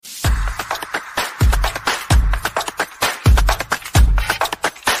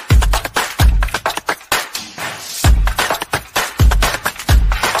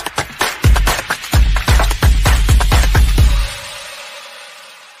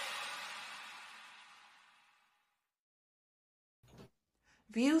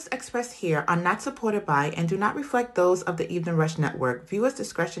Views expressed here are not supported by and do not reflect those of the Evening Rush Network. Viewers'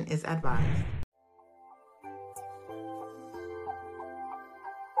 discretion is advised.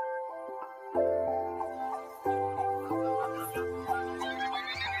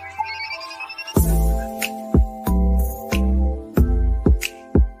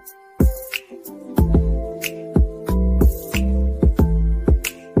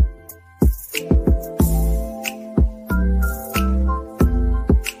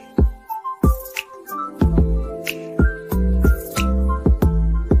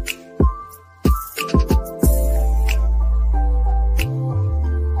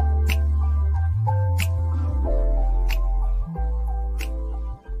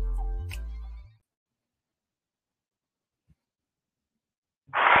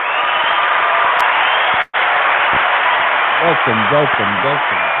 Welcome.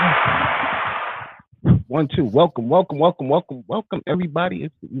 1, 2. Welcome, everybody.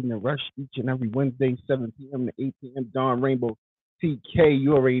 It's the Evening Rush each and every Wednesday, 7 p.m. to 8 p.m. Dawn Rainbow TK.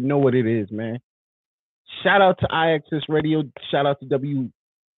 You already know what it is, man. Shout out to IXS Radio. Shout out to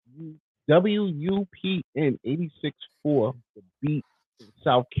WUPN 86.4, The Beat in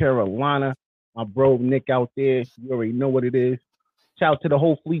South Carolina. My bro Nick out there. You already know what it is. Shout out to the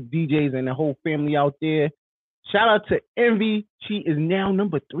whole Fleet DJs and the whole family out there. Shout out to Envy. She is now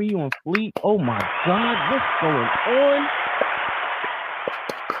number 3 on Fleet. Oh my God, what's going on?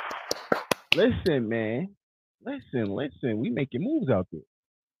 Listen, man. Listen. We making moves out there.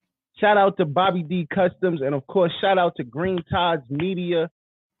 Shout out to Bobby D Customs. And of course, shout out to Green Tides Media.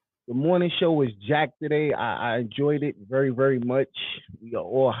 The morning show was jacked today. I enjoyed it very, very much. We are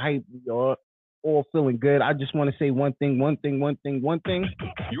all hyped. We are all feeling good. I just want to say one thing. You're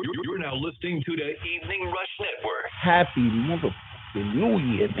now listening to the Evening Rush Network. Happy motherfucking New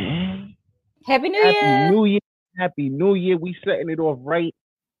Year, man. Happy New Year. Happy New Year. We setting it off right.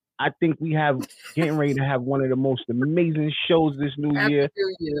 I think we have getting ready to have one of the most amazing shows this New Year.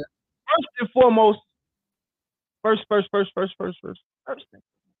 New Year. First and foremost, first thing.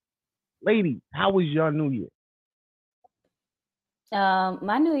 Ladies, how was your New Year?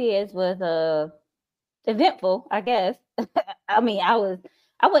 My New Year's was eventful, I guess. I mean, I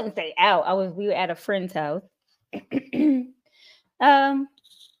wouldn't say out. We were at a friend's house. It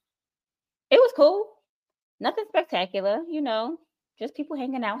was cool. Nothing spectacular, just people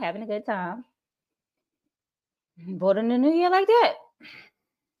hanging out, having a good time. Born in the New Year like that.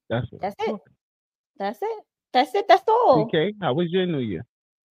 That's it. That's all. Okay, how was your New Year?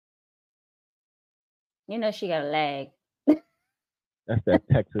 She got a lag. That's that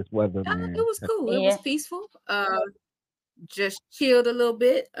Texas weather, man. It was cool. It was peaceful. Just chilled a little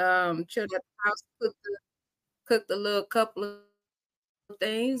bit. Chilled at the house, cooked a little couple of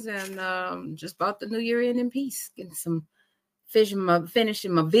things, and just brought the New Year in peace. Getting some finishing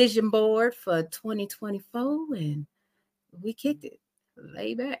my vision board for 2024, and we kicked it.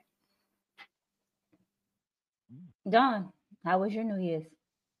 Lay back. Dawn, how was your New Year's?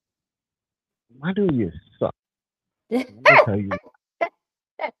 My New Year sucked. Let me tell you.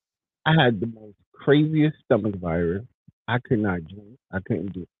 I had the most craziest stomach virus. I could not drink. I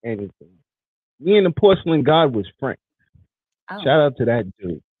couldn't do anything. Me and the porcelain god was friends. Oh. Shout out to that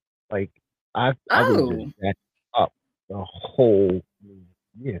dude. Like I was just back up the whole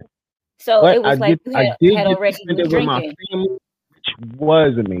year. So but it was like you had already been drinking. My family, which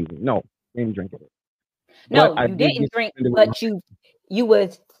was amazing. No, didn't drink it. No, you didn't drink, but you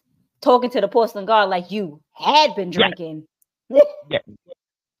was talking to the porcelain god like you had been drinking. Yeah.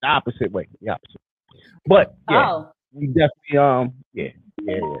 The opposite way. But we definitely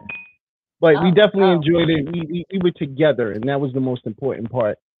But we definitely enjoyed it. We were together, and that was the most important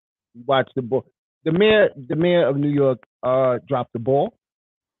part. We watched the ball. The mayor of New York dropped the ball.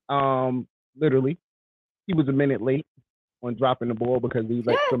 Literally, he was a minute late on dropping the ball because he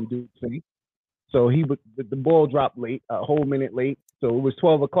let some dude sing. So the ball dropped late, a whole minute late. So it was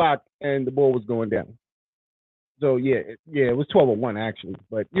 12 o'clock, and the ball was going down. So it was 12:01 actually,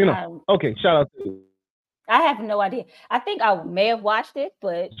 but okay. Shout out to. I have no idea. I think I may have watched it,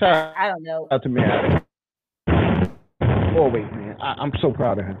 but I don't know. Shout out to me. Always, man. I'm so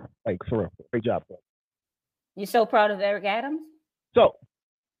proud of him. Like for real, great job, bro. You're so proud of Eric Adams. So,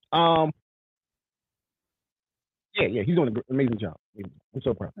 he's doing an amazing job. I'm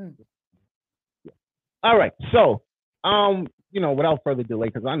so proud. Yeah. All right, so without further delay,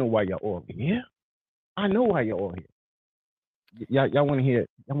 because I know why y'all all here. Y'all want to hear?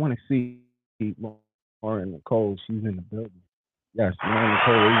 Y'all want to see Lauryn Nichole? She's in the building. Yes, Lauryn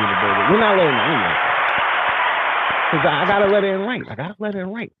Nichole is in the building. We're not letting her in yet. Because I got to let her in right. Like, let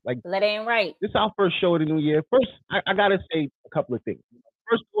her in right. This is our first show of the new year. First, I got to say a couple of things.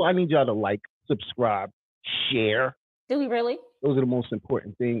 First of all, I need y'all to like, subscribe, share. Do we really? Those are the most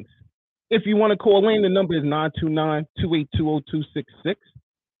important things. If you want to call in, the number is 929-282-0266.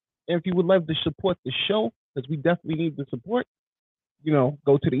 And if you would love to support the show, because we definitely need the support, go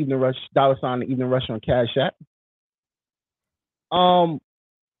to the Evening Rush, $ the Evening Rush on Cash App. I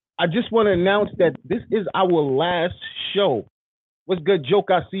just want to announce that this is our last show. What's good,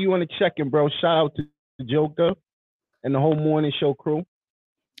 Joker? I see you on the check-in, bro. Shout out to Joker and the whole morning show crew.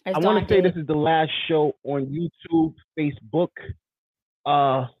 I want to say this is the last show on YouTube, Facebook,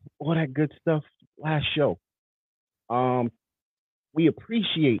 all that good stuff. Last show. We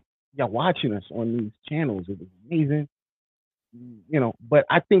appreciate y'all watching us on these channels. It was amazing, But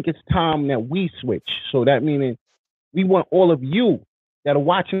I think it's time that we switch. So that meaning we want all of you that are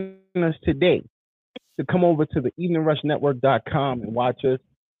watching us today to come over to the eveningrushnetwork.com and watch us.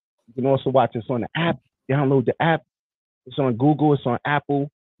 You can also watch us on the app. Download the app. It's on Google. It's on Apple.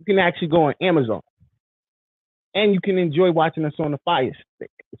 You can actually go on Amazon. And you can enjoy watching us on the Fire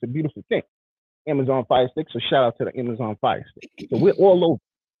Stick. It's a beautiful thing. Amazon Fire Stick. So shout out to the Amazon Fire Stick. So we're all over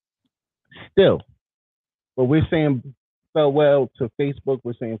still. But we're saying farewell to Facebook.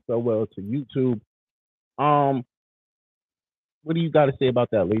 We're saying farewell to YouTube. What do you got to say about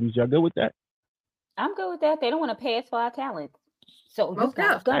that, ladies? Y'all good with that? I'm good with that. They don't want to pay us for our talent. So you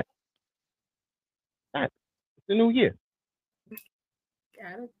guys go. It's the new year.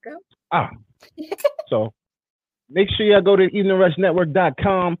 Gotta go. So make sure y'all go to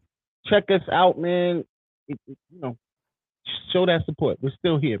eveningrushnetwork.com. Check us out, man. Show that support. We're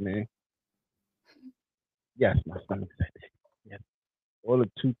still here, man. Yes, my son said that. Yes. All the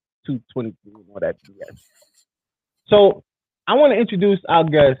 223 and all that. Yes. So I want to introduce our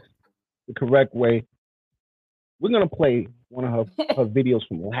guest the correct way. We're going to play one of her videos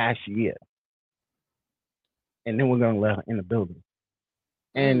from last year. And then we're going to let her in the building.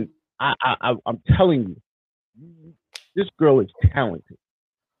 And I'm telling you, this girl is talented.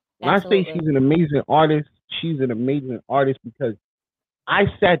 When I say she's an amazing artist because I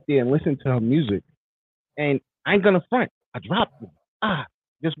sat there and listened to her music. And I ain't going to front. I dropped one.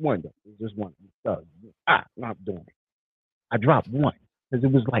 Just one. Just one. Not doing it. I dropped one. Because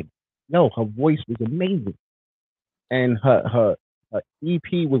it was like, her voice was amazing. And her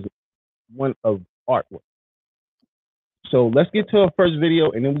EP was one of artwork. So let's get to her first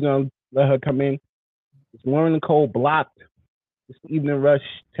video, and then we're going to let her come in. It's Lauryn Nichole, Blocked. It's the Evening Rush.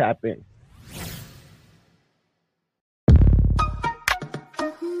 Tap in.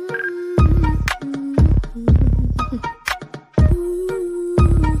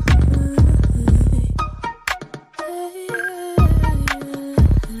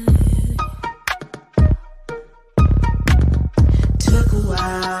 Took a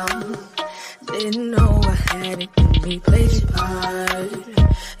while, didn't know I had it in me, played your part.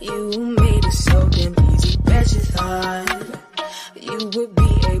 You made it so damn easy that you thought you would be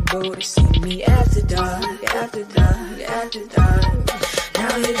able to see me after dark, after dark, after dark.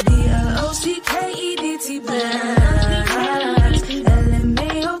 Now you be L-O-C-K-E-D-T Blocked,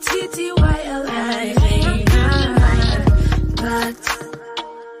 L-M-A-O-T-T-Y-L-I, blocked,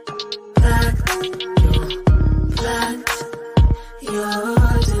 blocked, blocked, you're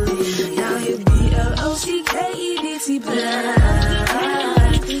deleted. Now you be L-O-C-K-E-D-T Blocked.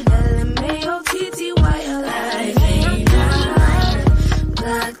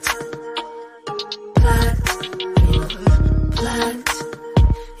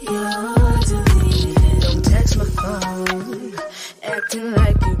 Acting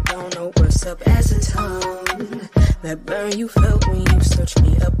like you don't know what's up as a tone. That burn you felt when you searched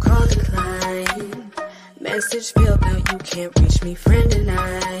me up, call decline. Message failed, now you can't reach me, friend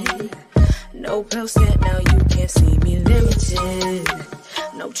denied. No bell set, now you can't see me, limited.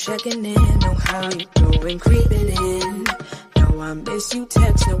 No checking in, no how you doing, creeping in. No, I miss you,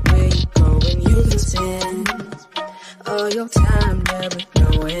 text, no where you going, you can send all your time, never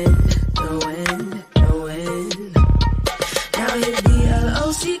knowing. Now you be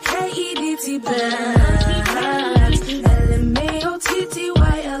L-O-C-K-E-D-T Blocked,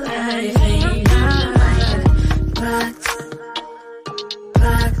 L-M-A-O-T-T-Y-L-I, blocked,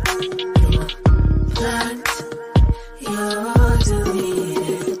 blocked, blocked, you're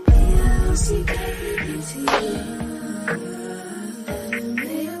deleted. L-O-C-K-E-D-T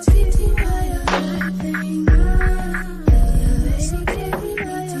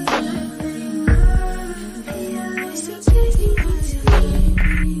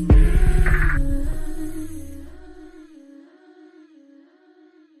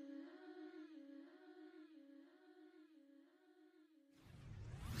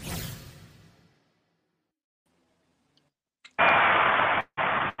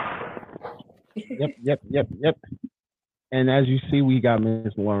Yep. And as you see, we got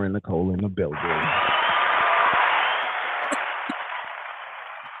Miss Lauryn Nichole in the building.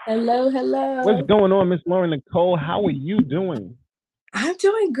 Hello. What's going on, Miss Lauryn Nichole? How are you doing? I'm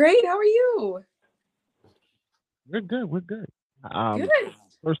doing great. How are you? We're good. Good.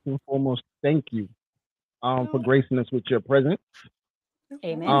 First and foremost, thank you for gracing us with your presence.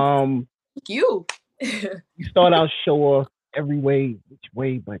 Amen. Thank you. We start our show off every way, which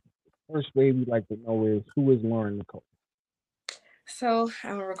way, but the first way we'd like to know is who is Lauryn Nichole? So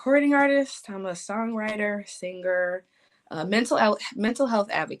I'm a recording artist. I'm a songwriter, singer, mental health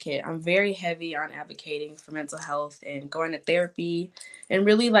advocate. I'm very heavy on advocating for mental health and going to therapy, and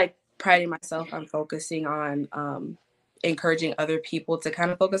really like priding myself on focusing on encouraging other people to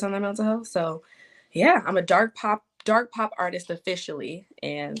kind of focus on their mental health. So yeah, I'm a dark pop artist officially,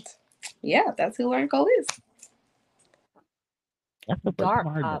 and yeah, that's who Lauryn Nichole is. That's the Dark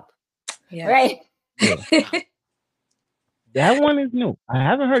first pop. Yes. Right. Yeah. That one is new. I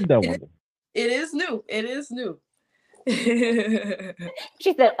haven't heard that one. It is new.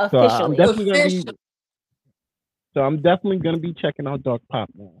 She said So officially. I'm definitely gonna be checking out dark pop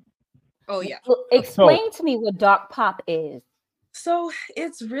now. Oh yeah. Well, explain to me what dark pop is. So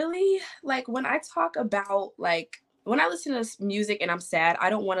it's really like when I talk about when I listen to music and I'm sad,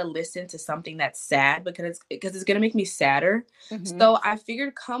 I don't want to listen to something that's sad because it's gonna make me sadder. Mm-hmm. So I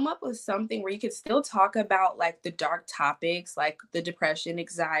figured come up with something where you could still talk about like the dark topics, like the depression,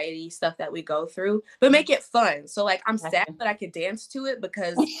 anxiety, stuff that we go through, but make it fun. So like I'm sad, but I could dance to it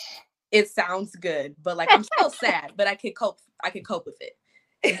because it sounds good. But like I'm still sad, but I could cope with it.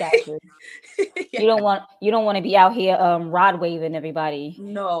 Gotcha. Yeah. You don't want to be out here rod waving everybody.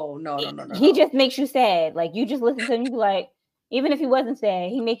 No. He just makes you sad. Like you just listen to him, you be like, even if he wasn't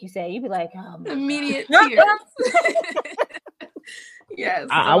sad, he make you sad. You be like, oh my immediate God. tears. Yes.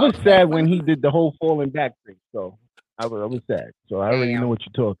 I was sad when he did the whole falling back thing. So I was sad. So I already know what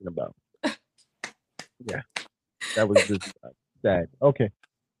you're talking about. Yeah, that was just sad. Okay.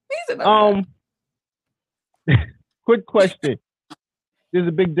 Quick question. There's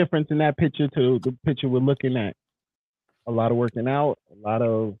a big difference in that picture to the picture we're looking at. A lot of working out, a lot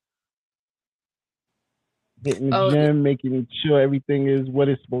of hitting the gym, making sure everything is what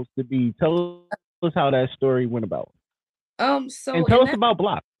it's supposed to be. Tell us how that story went about. And tell us about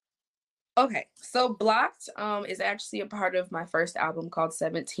Blocked. Okay, so Blocked is actually a part of my first album called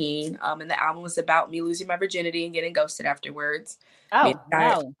 17. And the album was about me losing my virginity and getting ghosted afterwards. Oh,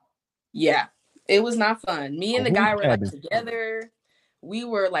 wow. Yeah, it was not fun. Me and the guy were like together. We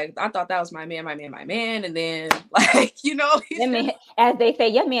were like, I thought that was my man. And then like, as they say,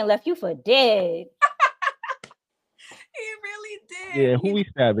 your man left you for dead. He really did. Yeah, who we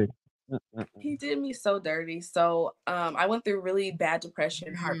stabbing? He did me so dirty. So I went through really bad depression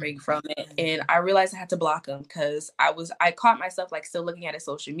and heartbreak from it. And I realized I had to block him because I caught myself like still looking at his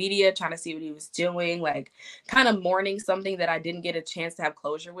social media, trying to see what he was doing, like kind of mourning something that I didn't get a chance to have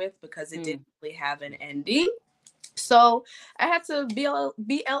closure with because it didn't really have an ending. So I had to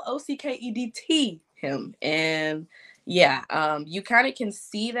BLOCKEDT him. And yeah, you kind of can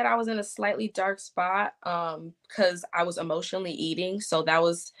see that I was in a slightly dark spot because I was emotionally eating. So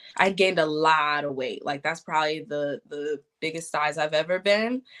I gained a lot of weight. Like that's probably the biggest size I've ever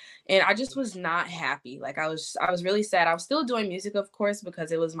been. And I just was not happy. Like I was really sad. I was still doing music, of course,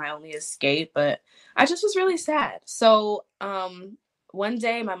 because it was my only escape, but I just was really sad. So one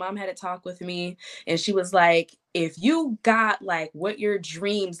day my mom had a talk with me and she was like, if you got like what your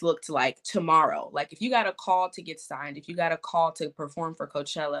dreams looked like tomorrow, like if you got a call to get signed, if you got a call to perform for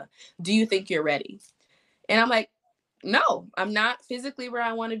Coachella, do you think you're ready? And I'm like, no, I'm not physically where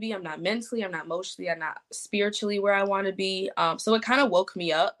I want to be. I'm not mentally, I'm not emotionally, I'm not spiritually where I want to be. So it kind of woke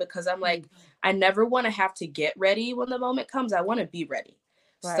me up because I'm like, I never want to have to get ready when the moment comes. I want to be ready.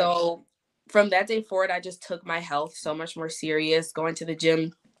 Right. So from that day forward, I just took my health so much more serious, going to the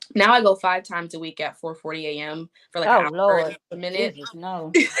gym. Now I go 5 times a week at 4:40 a.m. for like an hour, a minute. Jesus,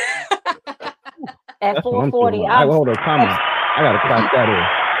 no. At 4:40, hold on, Tommy. I gotta clock that in.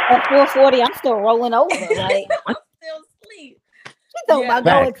 At 4:40, I'm still rolling over. Like I'm still asleep. She's talking about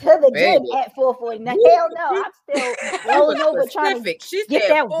going to the gym at 4:40. Now, hell no, I'm still rolling over trying to get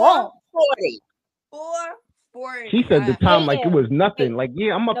that warm. 4:40. She said the time like it was nothing. Like,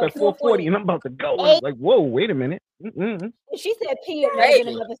 yeah, I'm up at 4:40 and I'm about to go. I was like, whoa, wait a minute. She said PM in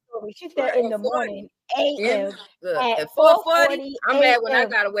another story. She said in the morning, AM. At 4:40, I'm mad when I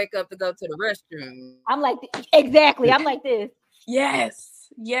gotta wake up to go to the restroom. I'm like, exactly. I'm like this. Yes.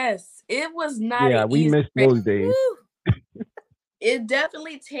 It was not. Yeah, we missed those days. it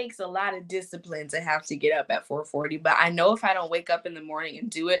definitely takes a lot of discipline to have to get up at 4:40. But I know if I don't wake up in the morning and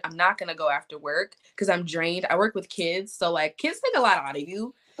do it, I'm not gonna go after work because I'm drained. I work with kids, so like kids take a lot out of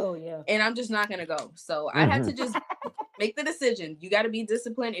you. Oh yeah. And I'm just not gonna go. So I had to just make the decision. You got to be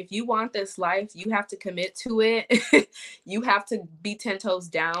disciplined. If you want this life, you have to commit to it. You have to be 10 toes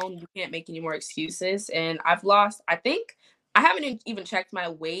down. You can't make any more excuses. And I've lost, I think, I haven't even checked my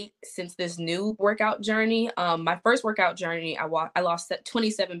weight since this new workout journey. My first workout journey, I lost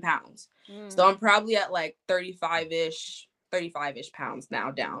 27 pounds. So I'm probably at like 35-ish pounds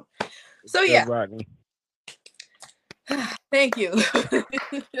now down. So yeah. Rodney. Thank you.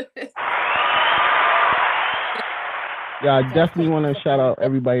 Yeah, I definitely want to shout out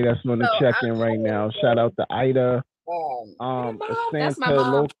everybody that's on the check-in right now. Shout out to Ida, That's my Santa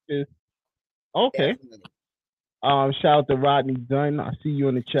mom. Locust. Okay. Shout out to Rodney Dunn. I see you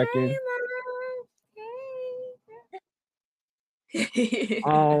on the check-in.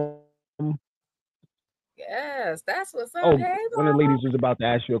 Yes, that's what's up. Oh, Hey, one of the ladies was about to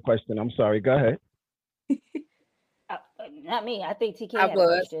ask you a question. I'm sorry. Go ahead. Not me. I think TK I had a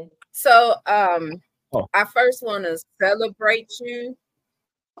was. question. So, I first want to celebrate you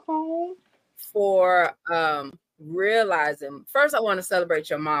for realizing. First, I want to celebrate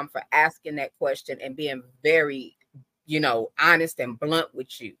your mom for asking that question and being very, honest and blunt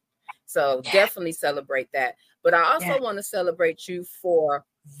with you. So definitely celebrate that. But I also want to celebrate you for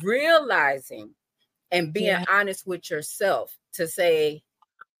realizing and being honest with yourself to say,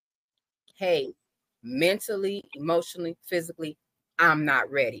 hey, mentally, emotionally, physically, I'm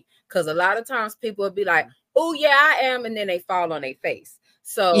not ready. Because a lot of times people will be like, oh, yeah, I am. And then they fall on their face.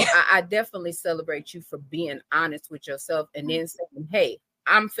 So I definitely celebrate you for being honest with yourself and then saying, hey,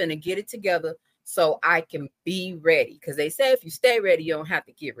 I'm finna get it together so I can be ready. Because they say if you stay ready, you don't have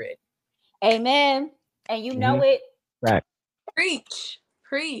to get ready. Amen. And you know it. Right. Preach.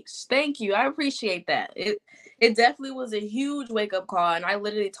 Thank you. I appreciate that. It definitely was a huge wake-up call. And I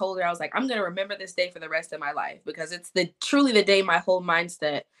literally told her, I was like, I'm gonna remember this day for the rest of my life because it's truly the day my whole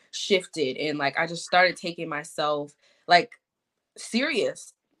mindset shifted. And like I just started taking myself like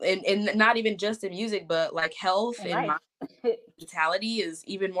serious and not even just in music, but like health and my mentality is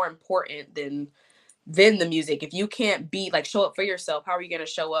even more important than the music. If you can't be like show up for yourself, how are you going to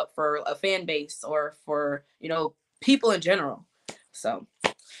show up for a fan base or for people in general? So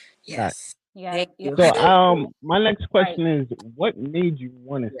yes. Yeah. Thank you. So my next question is, what made you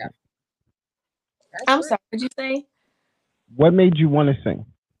want to sing? I'm sorry, what did you say? What made you want to sing?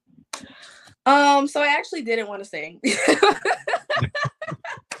 So I actually didn't want to sing.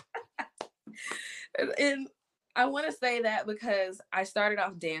 And I want to say that because I started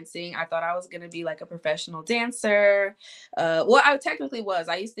off dancing. I thought I was going to be like a professional dancer. Well, I technically was.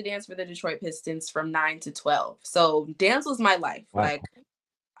 I used to dance for the Detroit Pistons from 9 to 12. So dance was my life. Wow. Like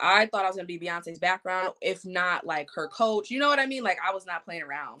I thought I was going to be Beyonce's background, if not like her coach. You know what I mean? Like I was not playing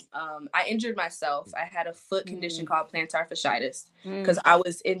around. I injured myself. I had a foot condition called plantar fasciitis because I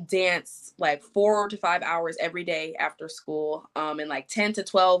was in dance like 4 to 5 hours every day after school, and like 10 to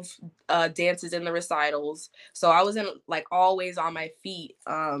 12 dances in the recitals. So I was in like always on my feet,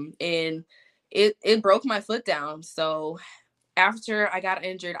 and it broke my foot down. So after I got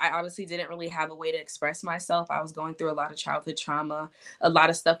injured, I obviously didn't really have a way to express myself. I was going through a lot of childhood trauma, a lot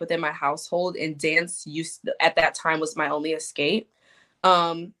of stuff within my household, and dance at that time was my only escape.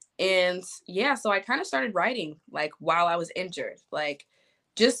 And yeah, so I kind of started writing like while I was injured, like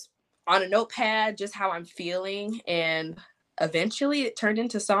just on a notepad, just how I'm feeling. And eventually it turned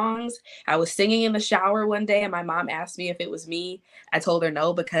into songs. I was singing in the shower one day and my mom asked me if it was me. I told her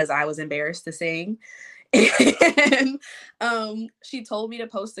no because I was embarrassed to sing. And she told me to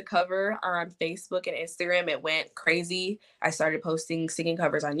post a cover on Facebook and Instagram. It went crazy. I started posting singing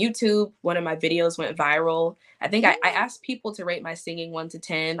covers on YouTube. One of my videos went viral. I think I asked people to rate my singing 1 to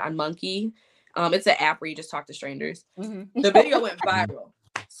 10 on Monkey. It's an app where you just talk to strangers. The video went viral.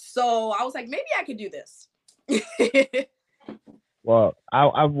 So I was like, maybe I could do this. Well,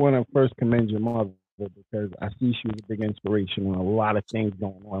 I want to first commend your mother because I see she was a big inspiration on a lot of things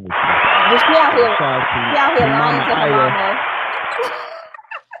going on with you. But she out here lying to her mama.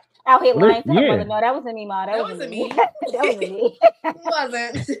 Out here lying to her mother. No, that wasn't me, Ma. That wasn't me. That wasn't me. It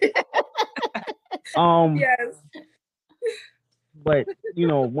wasn't. Yes. But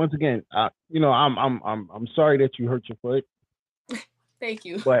once again, I'm sorry that you hurt your foot. Thank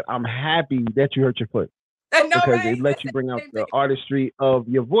you. But I'm happy that you hurt your foot because it lets you bring out the artistry of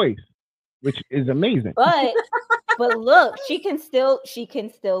your voice, which is amazing. But look, she can still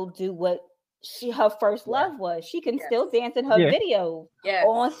do what her first love was. She can still dance in her videos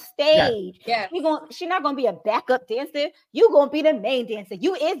on stage. Yeah. She's not gonna be a backup dancer. You gonna be the main dancer.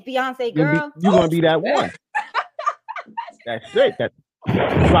 You is Beyonce, girl. You're gonna be that one. That's it. That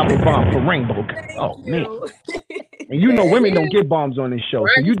drop a bomb for Rainbow. Oh man. And you know women don't get bombs on this show.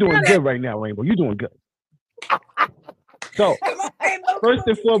 So you're doing good right now, Rainbow. You're doing good. So first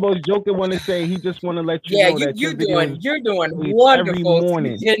and foremost, Joker want to say he just want to let you know that you're doing wonderful every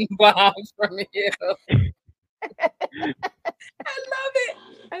morning. Getting bombs from you. I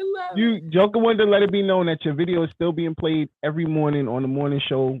love it. Joker wanted to let it be known that your video is still being played every morning on the morning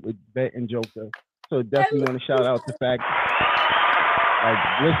show with Bet and Joker. So definitely want to shout out the fact, like,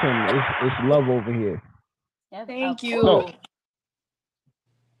 listen, it's love over here. Thank you. So,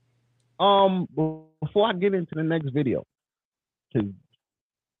 before I get into the next video, because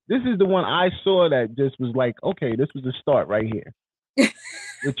this is the one I saw that just was like, okay, this was the start right here.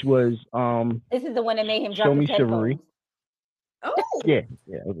 Which was this is the one that made him drop Show Me his Chivalry. Oh yeah,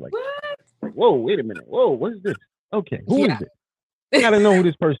 I was like, what? Whoa, wait a minute, whoa, what is this? Okay, who is it? I gotta know who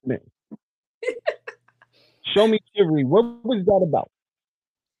this person is. Show Me Chivalry. What was that about?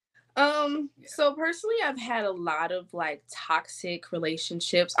 So personally, I've had a lot of like toxic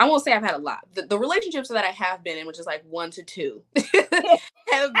relationships. I won't say I've had a lot. The relationships that I have been in, which is like 1 to 2,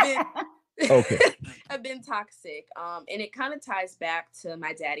 have been toxic. And it kind of ties back to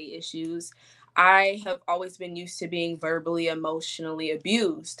my daddy issues. I have always been used to being verbally, emotionally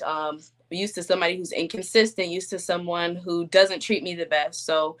abused. Used to somebody who's inconsistent, used to someone who doesn't treat me the best.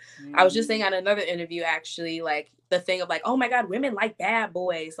 So I was just saying on another interview, actually, like the thing of like, oh my God, women like bad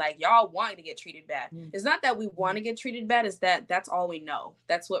boys. Like y'all wanting to get treated bad. It's not that we want to get treated bad. It's that that's all we know.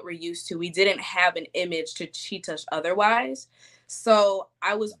 That's what we're used to. We didn't have an image to cheat us otherwise. So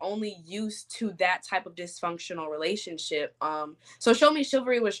I was only used to that type of dysfunctional relationship. So Show Me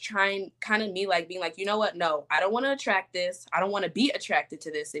Chivalry was trying kind of me like being like, you know what? No, I don't want to attract this. I don't want to be attracted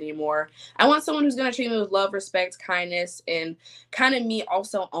to this anymore. I want someone who's going to treat me with love, respect, kindness, and kind of me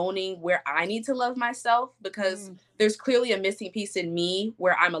also owning where I need to love myself, because there's clearly a missing piece in me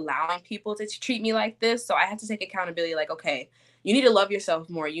where I'm allowing people to treat me like this. So I have to take accountability, like, okay, you need to love yourself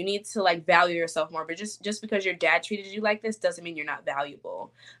more. You need to like value yourself more. But just because your dad treated you like this doesn't mean you're not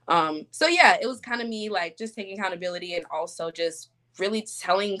valuable. So yeah, it was kind of me like just taking accountability and also just really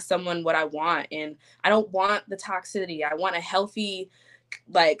telling someone what I want. And I don't want the toxicity. I want a healthy,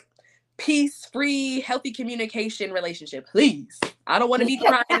 like peace-free, healthy communication relationship. Please. I don't want to be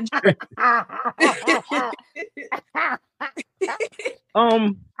crying. I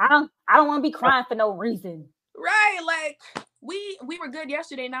don't want to be crying for no reason. Right, like we were good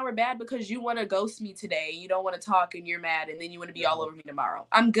yesterday, now we're bad because you want to ghost me today. You don't want to talk and you're mad, and then you want to be all over me tomorrow.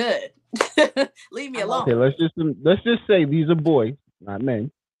 I'm good. Leave me alone. Okay, let's just say these are boys, not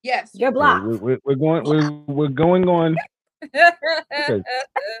men. Yes, you're blocked. We're going on. Because,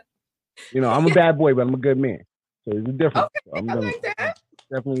 you know, I'm a bad boy, but I'm a good man. So there's a difference. Okay, I'm I gonna like that.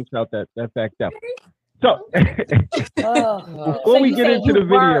 definitely shout that fact out. So before so we get into the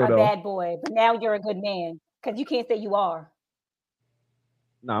video, though, bad boy, but now you're a good man because you can't say you are.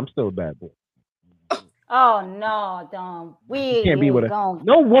 No, I'm still a bad boy. Oh no, Dom. You can't be with no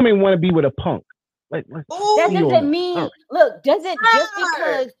woman want to be with a punk. Like, that doesn't mean. Right. Look, does it just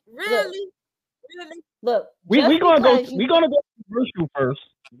because? Really? Look. We're gonna go to commercial first.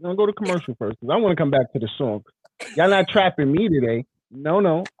 We're gonna go to commercial first because I want to come back to the song. Y'all not trapping me today.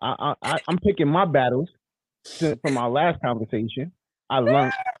 No. I'm picking my battles from our last conversation. I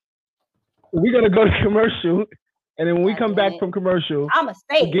learned. We're gonna go to commercial, and then when we come back from commercial,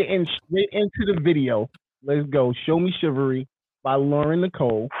 we're getting straight into the video. Let's go. Show Me Chivalry by Lauryn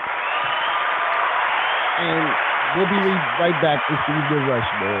Nichole, and we'll be right back to see the rush,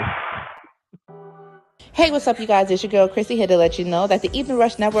 boys. Hey, what's up, you guys? It's your girl, Chrissy, here to let you know that the Evening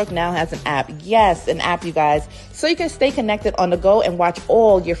Rush Network now has an app. Yes, an app, you guys, so you can stay connected on the go and watch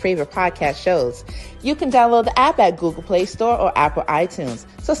all your favorite podcast shows. You can download the app at Google Play Store or Apple iTunes.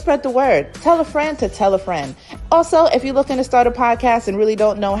 So spread the word. Tell a friend to tell a friend. Also, if you're looking to start a podcast and really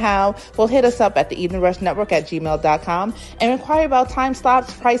don't know how, well, hit us up at the Evening Rush Network at gmail.com and inquire about time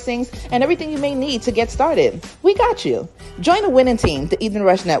slots, pricings, and everything you may need to get started. We got you. Join the winning team, the Evening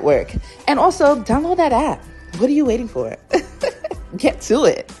Rush Network. And also, download that app. What are you waiting for? Get to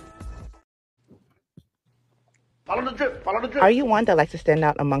it. Follow the drip. Follow the drip. Are you one that likes to stand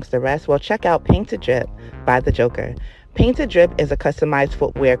out amongst the rest? Well, check out Paint to Drip by The Joker. Paint to Drip is a customized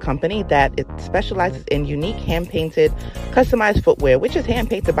footwear company that it specializes in unique hand-painted, customized footwear, which is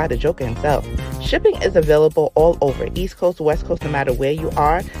hand-painted by The Joker himself. Shipping is available all over, East Coast, West Coast, no matter where you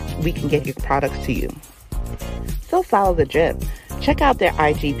are, we can get your products to you. So follow the drip. Check out their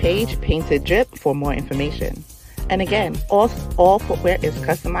IG page, Painted Drip, for more information. And again, all footwear is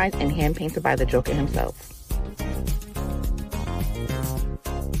customized and hand-painted by the Joker himself.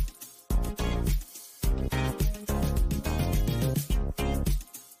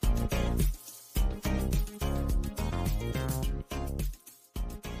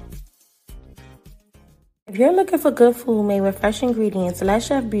 If you're looking for good food made with fresh ingredients, let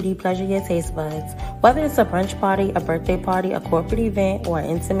Chef Beauty pleasure your taste buds. Whether it's a brunch party, a birthday party, a corporate event, or an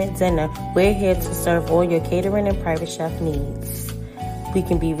intimate dinner, we're here to serve all your catering and private chef needs. We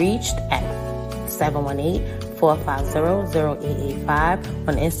can be reached at 718-450-0885,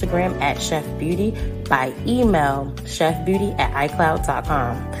 on Instagram at Chef Beauty, by email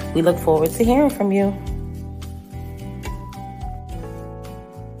chefbeauty@icloud.com. We look forward to hearing from you.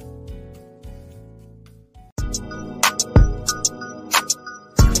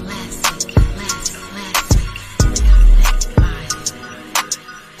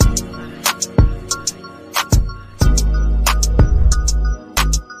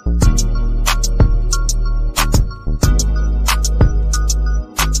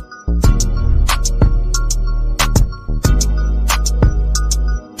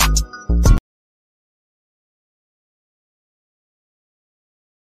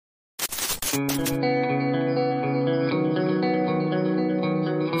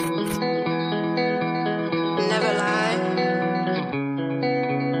 Never lie,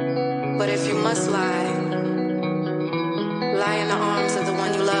 but if you must lie in the arms of the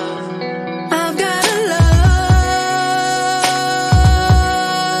one you love. I've got a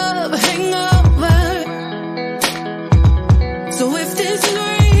love hangover, so if this is real,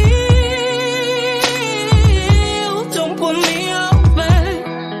 don't put me over.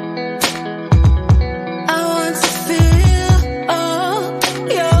 I want to feel all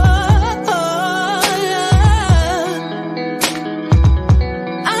your love.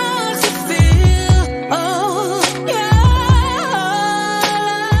 I want to feel all your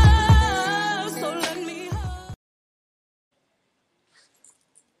love. So let me hold.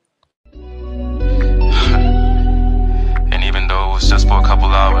 And even though it was just for a couple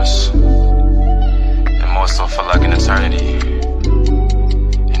hours, it more so felt like an eternity.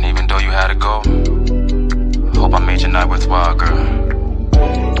 And even though you had to go, I hope I made your night worthwhile, girl.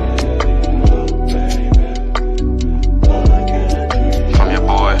 From your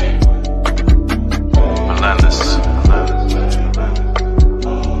boy, Relentless.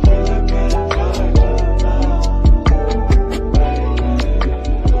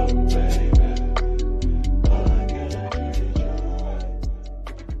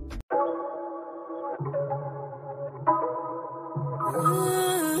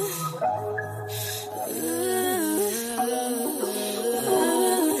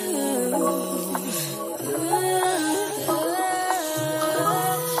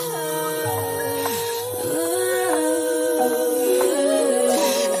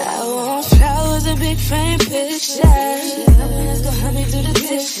 I want flowers and big frame pictures. Someone that's gonna help me do the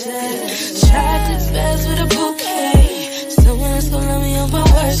dishes. Chocolate's best with a bouquet. Someone that's gonna love me on my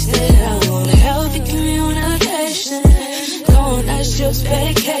worst day. I want a healthy communication. Go on nice trips,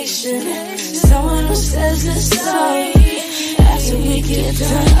 vacation. Someone who says they're sorry after we get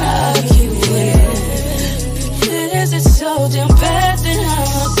done arguing. Is it so damn bad that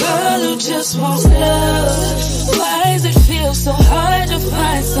I'm a girl who just wants love? Why does it feel so hard to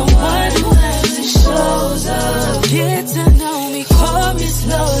find someone who actually shows up? Get to know me, call me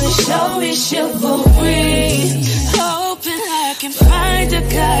slowly, show me chivalry. Hoping I can find a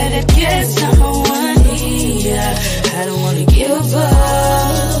guy that gets on my one knee. I don't wanna give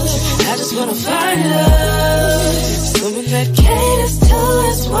up, I just wanna find love. Someone that caters to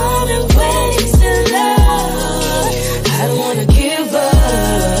us, woman, ways in love. I don't wanna give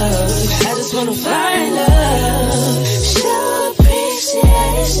up, I just wanna find love. Show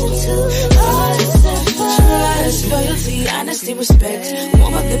appreciation to all this effort. Trust, loyalty, honesty, respect.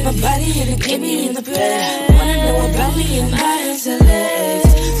 Warm up in my body and it get me in the bed. Wanna know about me and my intellect.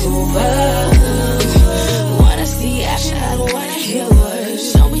 Wanna see action, I don't wanna hear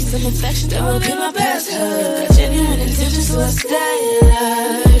words. Show me some affection, that will be my best hug. Got genuine intentions, so I stay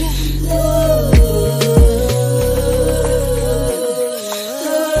alert.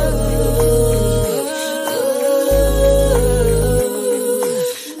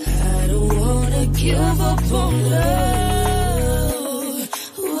 I don't wanna give up on love.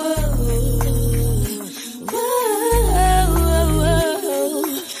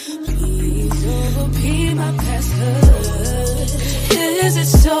 Please don't repeat my past hurt. Is it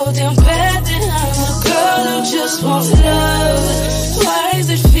so damn bad that I'm a girl who just wants love? Why does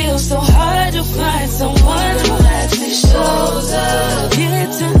it feel so hard to find someone who actually shows up?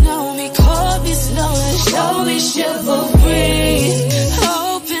 get to know me, call me slow and show me chivalry.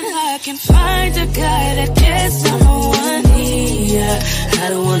 Hoping I can find a guy that gets on one knee. Yeah, I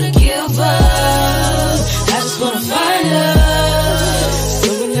don't wanna give up, I just wanna find love. So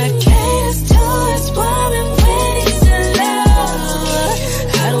when I can't do it's warming when he's in love.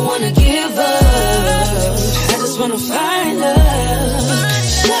 I don't wanna give up, I just wanna find love.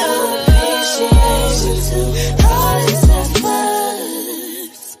 Show appreciation to all his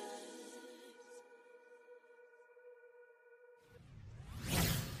efforts.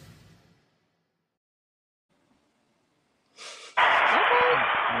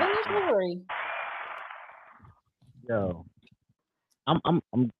 Finish Lauryn. Yo, I'm gonna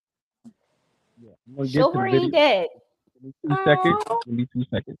get to the Chivalry video. ain't dead. Give me 2 seconds. Give me 2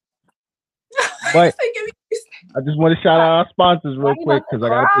 seconds. But I just want to shout out our sponsors real quick because I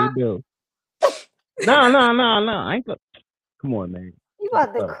gotta pay bills. No. I ain't gonna. Come on, man. You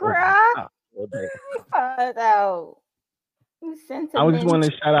about to cry? You find out. You I just want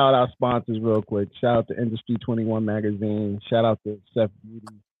to shout out our sponsors real quick. Shout out to Industry 21 Magazine. Shout out to Seth Beauty.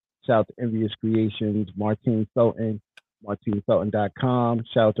 Shout out to Envious Creations, Martine Felton, MartineFelton.com.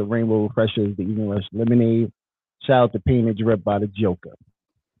 Shout out to Rainbow Refreshers, the Evening Rush Lemonade. Shout out to Pain and Drip by the Joker.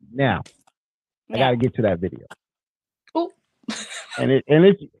 Now, I gotta get to that video. Ooh. And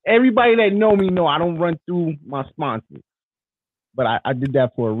it's everybody that know me know I don't run through my sponsors. But I did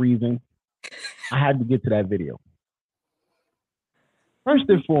that for a reason. I had to get to that video. First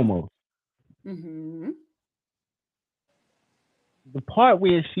and foremost, the part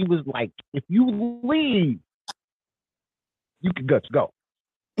where she was like, if you leave, you can guts go.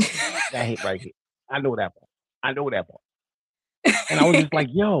 That hit right here. I know that part. And I was just like,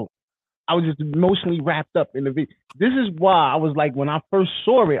 yo, I was just emotionally wrapped up in the video. This is why I was like, when I first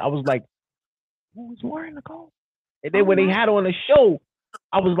saw it, I was like, who was Lauryn, Nichole? And then when they had her on the show,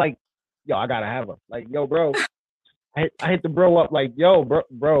 I was like, yo, I gotta have her. Like, yo, bro. I hit the bro up like, yo,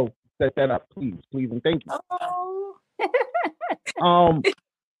 bro, set that up, please, and thank you.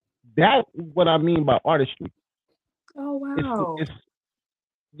 That's what I mean by artistry. Oh wow.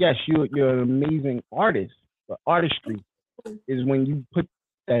 Yes, you're an amazing artist, but artistry is when you put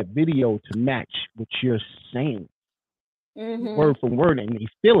that video to match what you're saying, word for word, and they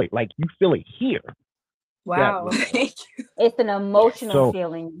feel it. Like you feel it here. Wow. It's an emotional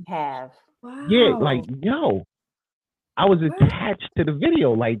feeling you have. Wow. Yeah, like, yo, I was attached to the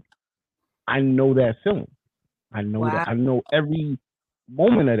video. Like, I know that feeling. I know that. I know every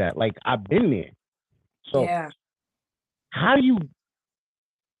moment of that. Like, I've been there. So how do you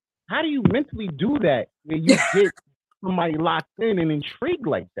mentally do that when you get somebody locked in and intrigued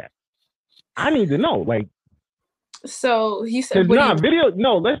like that? I need to know. Like, so he said, video.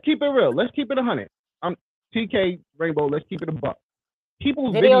 No, let's keep it real. Let's keep it 100. TK Rainbow. Let's keep it a buck.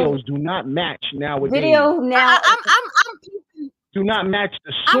 People's videos do not match nowadays. I'm do not match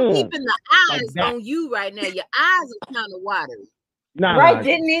the song. I'm keeping the eyes on you right now. Your eyes are kind of watery. Right?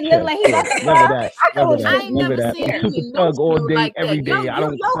 Didn't it look like he about to cry? I ain't never seen you tug all day, like every day. I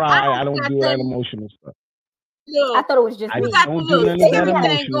don't cry. I don't do that emotional stuff. I thought it was just me. You got the little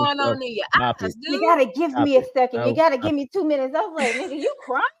everything going on in your eyes, dude. You gotta give me a second. You gotta give me 2 minutes. I was like, nigga, you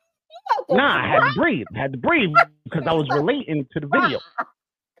crying? Nah, I had to breathe because I was relating to the video.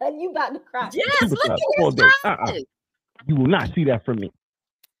 Cause you about to cry. Yes, look at all day. You will not see that from me.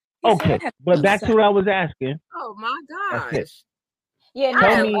 Okay, but back to what I was asking. Oh my gosh. That's it. Yeah,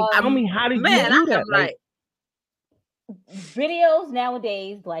 tell me how did you do that? Like, videos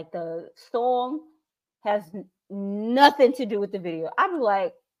nowadays, like the song has nothing to do with the video. I'm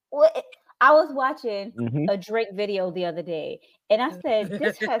like, what? I was watching a Drake video the other day, and I said,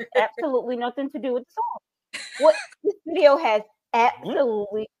 this has absolutely nothing to do with the song. What this video has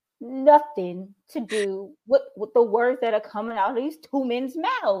absolutely nothing to do with the words that are coming out of these two men's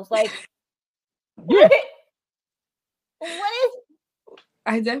mouths. Like, what is?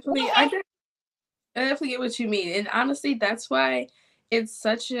 I definitely get what you mean, and honestly, that's why it's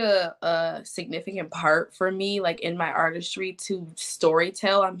such a significant part for me, like in my artistry, to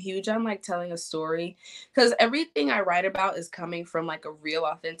storytell. I'm huge on like telling a story because everything I write about is coming from like a real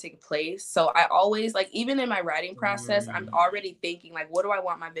authentic place. So I always, like, even in my writing process, I'm already thinking like, what do I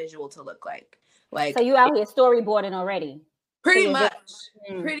want my visual to look like? Like, so you out here storyboarding already? Pretty much,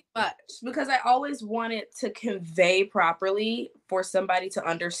 because I always want it to convey properly for somebody to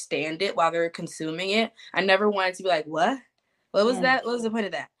understand it while they're consuming it. I never wanted to be like, what? What was that? What was the point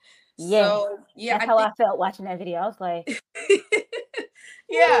of that? Yeah, so, that's how I felt watching that video. I was like,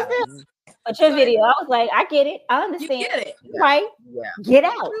 yeah. But your video, I was like, I get it. I understand. You get it. Right? Yeah. Get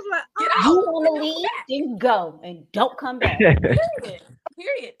out. Get out. You want to leave? Then go and don't come back.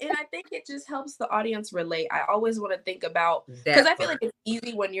 Period. And I think it just helps the audience relate. I always want to think about, because I feel like it's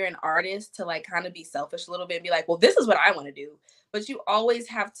easy when you're an artist to like kind of be selfish a little bit and be like, well, this is what I want to do. But you always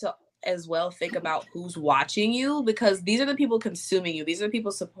have to as well think about who's watching you, because these are the people consuming you. These are the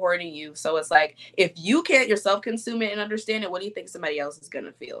people supporting you. So it's like, if you can't yourself consume it and understand it, what do you think somebody else is going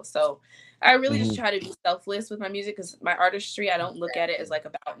to feel? So I really just try to be selfless with my music, because my artistry, I don't look at it as like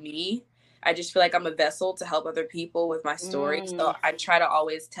about me. I just feel like I'm a vessel to help other people with my story. So I try to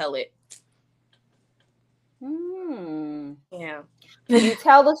always tell it. Yeah. You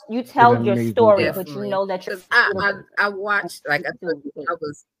tell your story, Definitely. but you know that you're. I watched, like I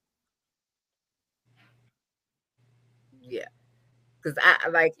was. Yeah. Because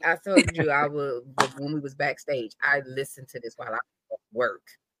I told you, when we was backstage, I listened to this while I was at work,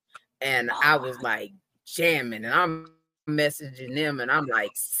 and I was like jamming, and I'm messaging them, and I'm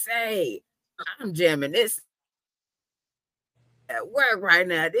like, say, I'm jamming this at work right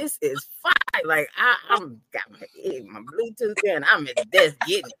now. This is fine. Like I'm got my Bluetooth in, I'm at the desk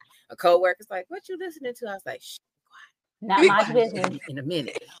getting it. A coworker's like, what you listening to? I was like, shh, not my business. In a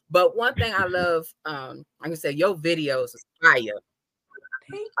minute. But one thing I love, like I said, your videos are fire.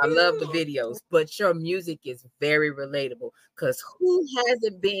 I love the videos, but your music is very relatable, because who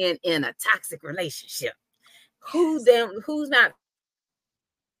hasn't been in a toxic relationship? Who's not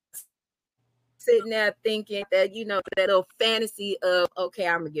sitting there thinking that, that little fantasy of, okay,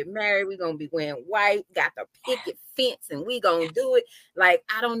 I'm gonna get married, we're gonna be wearing white, got the picket fence, and we gonna do it. Like,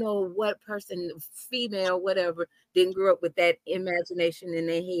 I don't know what person, female, whatever, didn't grow up with that imagination in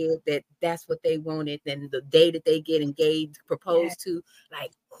their head that that's what they wanted. Then the day that they get engaged, proposed to,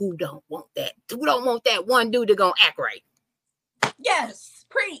 like, who don't want that? Who don't want that one dude that gonna act right? Yes,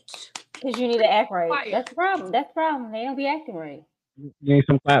 preach. Because you need to act right. Fire. That's the problem. That's the problem. They don't be acting right. You need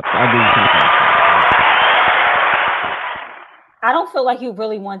some claps. I'll give you some claps. I don't feel like you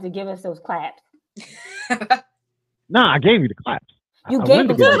really wanted to give us those claps. Nah, I gave you the claps. You gave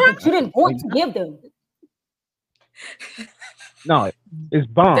them to us, but you didn't want to give them. No, it's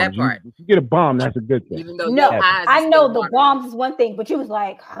bombs. If you get a bomb, that's a good thing. Even though no, I know the bombs is one thing, but you was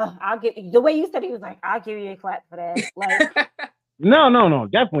like, I'll give the way you said he was like, I'll give you a clap for that. Like, no,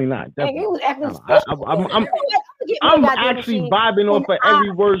 definitely not. Definitely. He was acting I'm actually vibing off of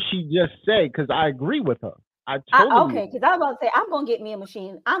every word she just said, because I agree with her. Okay, because I was about to say, I'm gonna get me a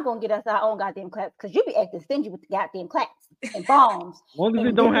machine. I'm gonna get us our own goddamn claps, because you be acting stingy with the goddamn claps and bombs. As long as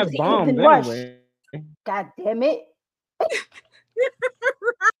it don't have bombs anyway. God damn it.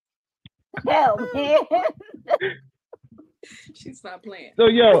 Hell, man. She's not playing. So,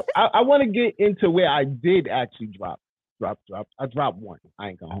 yo, I want to get into where I did actually drop. I dropped one. I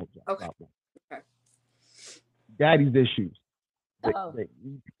ain't gonna hold you. Okay. Okay. Daddy's Issues.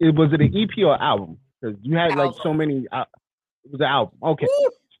 It was it an EP or album? Because you had like so many. It was an album. Okay.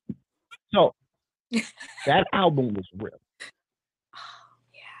 So that album was real.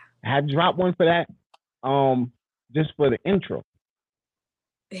 I had dropped one for that. Just for the intro.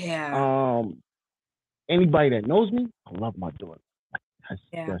 Yeah. Anybody that knows me, I love my daughter.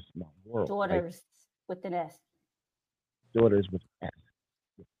 That's my world. Daughters with an S. Daughters with an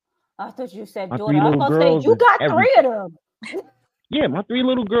S. I thought you said daughter. I was gonna say you got three of them. Yeah, my three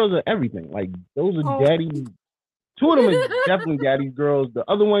little girls are everything. Like, those are daddy. Two of them are definitely daddy's girls. The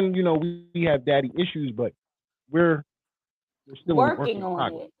other one, we have daddy issues, but we're still working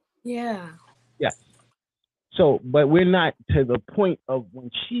on it. Yeah. Yeah. So, but we're not to the point of when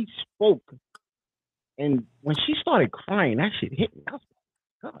she spoke, and when she started crying, that shit hit me. I was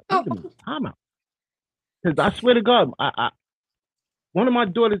like, God, give me time out. Because I swear to God, I one of my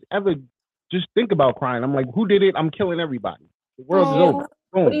daughters ever just think about crying. I'm like, who did it? I'm killing everybody. The world is over.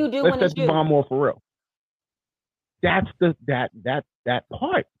 Boom. What do you do Let's when set it's the you? bomb off for real. That's that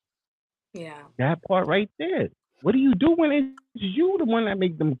part. Yeah. That part right there. What do you do when it's you the one that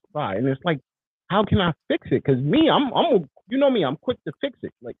make them cry? And it's like, how can I fix it? Because me, I'm you know me, I'm quick to fix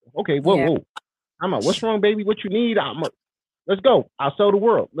it. Like, okay, whoa. I'm like, what's wrong, baby? What you need? Let's go. I'll sell the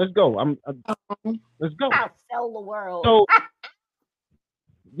world. Let's go. Let's go. I'll sell the world. So,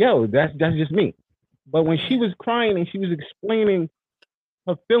 yo, that's just me. But when she was crying and she was explaining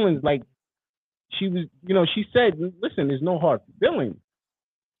her feelings, like she was, she said, listen, there's no hard feelings,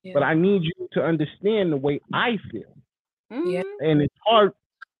 but I need you to understand the way I feel. Yeah. And it's hard.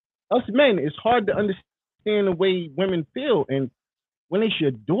 Us men, it's hard to understand the way women feel. And when it's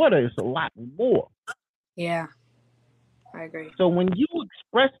your daughter, it's a lot more. Yeah. I agree. So when you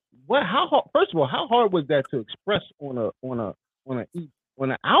express first of all, how hard was that to express on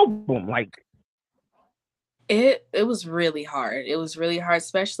an album? Like, It was really hard. It was really hard,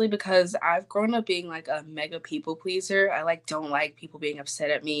 especially because I've grown up being like a mega people pleaser. I like don't like people being upset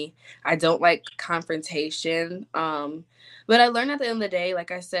at me. I don't like confrontation. But I learned at the end of the day,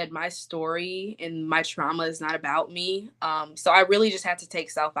 like I said, my story and my trauma is not about me. So I really just had to take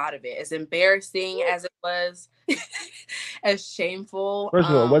self out of it. As embarrassing as it was, as shameful. First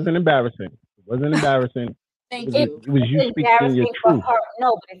of all, it wasn't embarrassing. It wasn't embarrassing. Thank you. It was you speaking your Embarrassing for truth. her.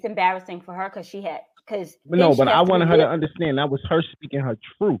 No, but it's embarrassing for her because she had But I wanted her to understand that was her speaking her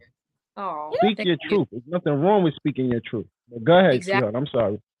truth. Oh, speak your truth. There's nothing wrong with speaking your truth. But go ahead, sweetheart. I'm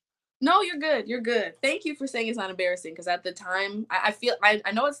sorry. No, you're good. You're good. Thank you for saying it's not embarrassing, because at the time, I feel I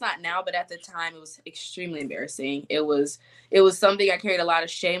know it's not now, but at the time it was extremely embarrassing. It was something I carried a lot of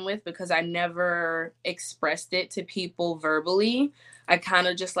shame with because I never expressed it to people verbally. I kind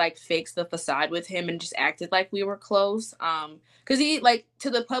of just like faked the facade with him and just acted like we were close. Because he, like, to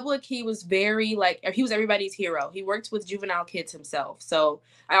the public, he was very like, he was everybody's hero. He worked with juvenile kids himself, so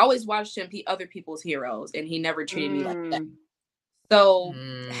I always watched him be other people's heroes, and he never treated me like that. So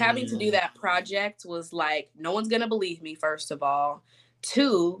having to do that project was like, no one's going to believe me, first of all.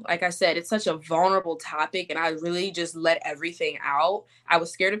 Two, like I said, it's such a vulnerable topic, and I really just let everything out. I was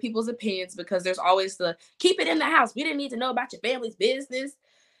scared of people's opinions because there's always the keep it in the house. We didn't need to know about your family's business.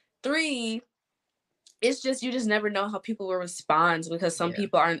 Three, it's just, you just never know how people will respond, because some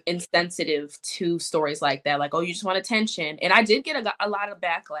people aren't insensitive to stories like that. Like, oh, you just want attention. And I did get a lot of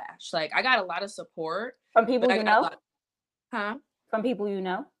backlash. Like, I got a lot of support. From people you know? Huh? From people you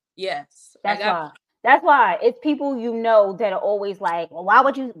know? Yes. That's why. That's why. It's people you know that are always like, well, why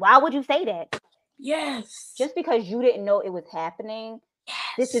would you say that? Yes. Just because you didn't know it was happening. Yes.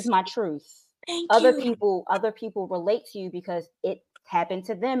 This is my truth. Other people relate to you because it happened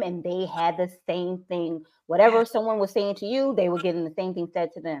to them and they had the same thing. Whatever someone was saying to you, they were getting the same thing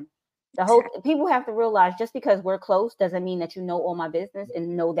said to them. People have to realize, just because we're close doesn't mean that you know all my business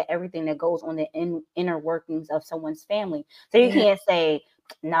and know that everything that goes on the inner workings of someone's family. So you can't say,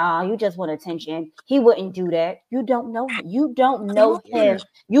 nah, you just want attention. He wouldn't do that. You don't know him. You don't know him.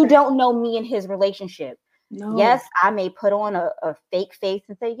 You don't know me and his relationship. No. Yes, I may put on a fake face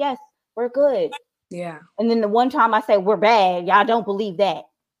and say, yes, we're good. Yeah. And then the one time I say we're bad, y'all don't believe that.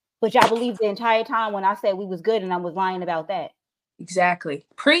 But y'all believe the entire time when I said we was good and I was lying about that. Exactly.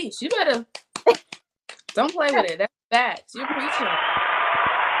 Preach. You better don't play with it. That's facts. You're preaching.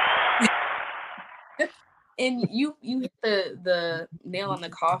 And you hit the nail on the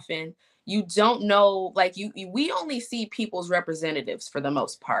coffin. You don't know, like, we only see people's representatives for the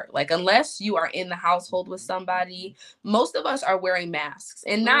most part. Like, unless you are in the household with somebody, most of us are wearing masks,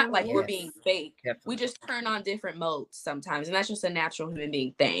 and not like we're being fake. We just turn on different modes sometimes, and that's just a natural human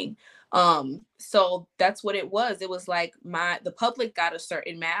being thing. So that's what it was. It was like the public got a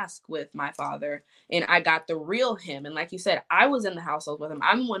certain mask with my father, and I got the real him. And like you said, I was in the household with him.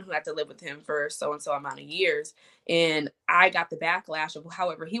 I'm the one who had to live with him for so and so amount of years, and I got the backlash of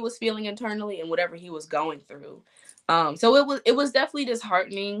however he was feeling internally and whatever he was going through. So it was definitely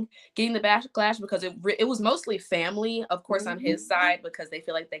disheartening getting the backlash, because it was mostly family, of course, on his side, because they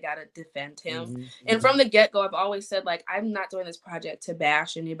feel like they got to defend him. And from the get-go, I've always said, like, I'm not doing this project to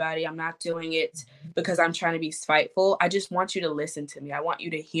bash anybody. I'm not doing it because I'm trying to be spiteful. I just want you to listen to me. I want you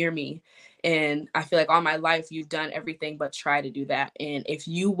to hear me. And I feel like all my life you've done everything but try to do that. And if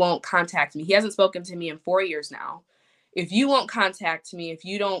you won't contact me, he hasn't spoken to me in 4 years now. If you won't contact me, if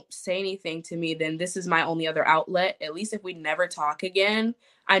you don't say anything to me, then this is my only other outlet. At least if we never talk again,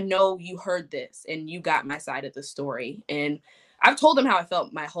 I know you heard this and you got my side of the story. And I've told him how I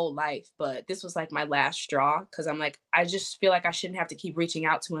felt my whole life, but this was like my last straw, because I'm like, I just feel like I shouldn't have to keep reaching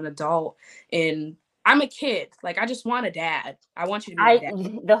out to an adult. And I'm a kid. Like, I just want a dad. I want you to be my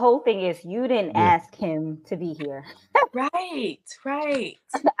dad. The whole thing is, you didn't ask him to be here. Right.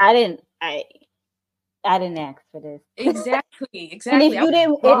 I didn't ask for this. Exactly. And if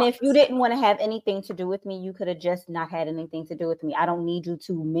you didn't want to have anything to do with me, you could have just not had anything to do with me. I don't need you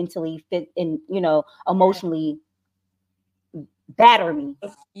to mentally fit in, emotionally batter me.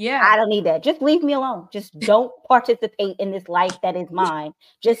 Yeah. I don't need that. Just leave me alone. Just don't participate in this life that is mine.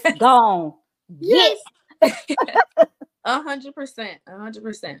 Just gone. Yes. 100%.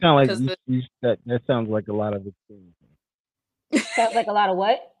 100%. Sound like that sounds like a lot of experience. Sounds like a lot of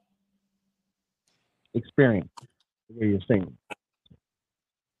what? Experience, the way you're saying.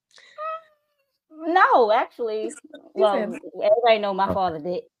 No, actually, well, everybody know my father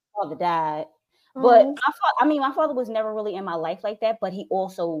died, but my father was never really in my life like that. But he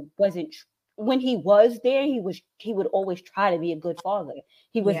also wasn't. When he was there, he would always try to be a good father.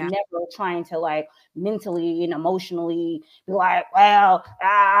 He was never trying to, like, mentally and emotionally be like, well,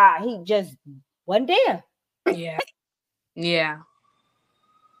 he just wasn't there. Yeah. Yeah.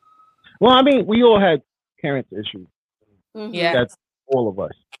 Well, I mean, we all had parents' issues. Yeah. That's all of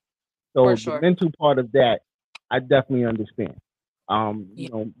us. So For the sure. mental part of that, I definitely understand.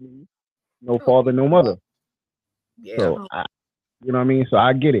 Yeah. No father, no mother. Yeah. So you know what I mean? So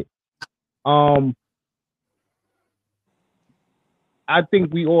I get it. I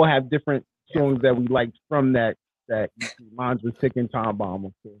think we all have different songs that we liked from that. Mine was Ticking Time Bomb,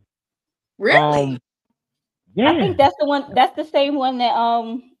 of course. Really? Yeah. I think that's the one. That's the same one that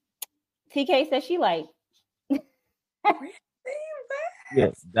TK said she liked.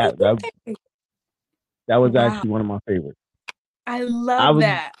 Yeah, that was actually one of my favorites. I love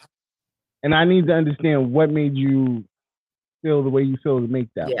that. And I need to understand what made you feel the way you feel to make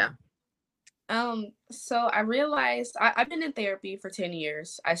that one. So I realized I've been in therapy for 10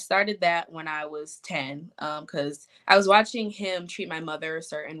 years. I started that when I was 10, because I was watching him treat my mother a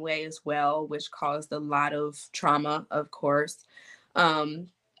certain way as well, which caused a lot of trauma, of course. On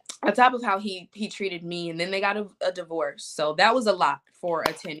top of how he treated me, and then they got a divorce. So that was a lot for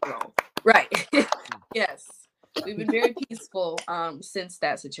a 10-year-old. Right. Yes. We've been very peaceful since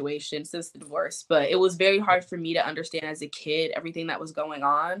that situation, since the divorce. But it was very hard for me to understand as a kid everything that was going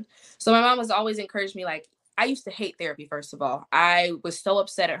on. So my mom was always encouraged me, like, I used to hate therapy, first of all. I was so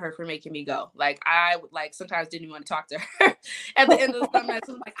upset at her for making me go. Like, I sometimes didn't even want to talk to her. At the end of some nights,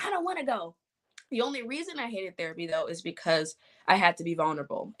 I was like, I don't want to go. The only reason I hated therapy, though, is because I had to be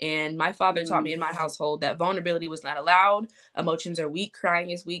vulnerable. And my father taught me in my household that vulnerability was not allowed. Emotions are weak. Crying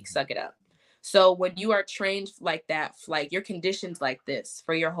is weak. Suck it up. So when you are trained like that, like you're conditioned like this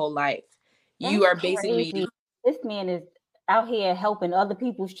for your whole life, you are basically. Crazy. This man is out here helping other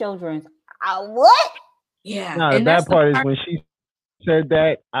people's children. What? Yeah. No, and that part is when she said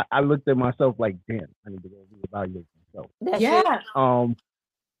that, I looked at myself like, damn, I need to go reevaluate myself. Yeah.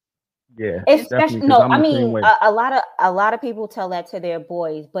 Yeah, especially no. I mean, a lot of people tell that to their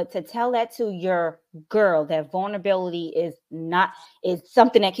boys, but to tell that to your girl, that vulnerability is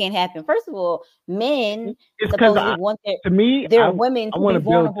something that can't happen. First of all, men supposedly want their women to be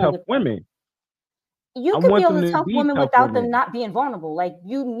vulnerable with women. You can build a tough woman without them not being vulnerable. Like,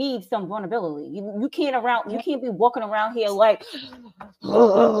 you need some vulnerability. You can't be walking around here like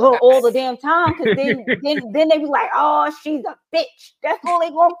all the damn time, because then they be like, oh, she's a bitch. That's all they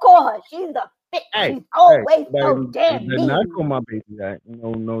gonna call her. She's a bitch. She's always so damn mean. Not call my baby that.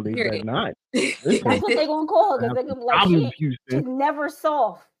 No, they better not. That's what they gonna call her, because they're gonna be like, she's never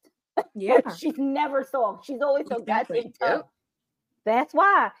soft. Yeah. She's never soft. She's always so goddamn tough. That's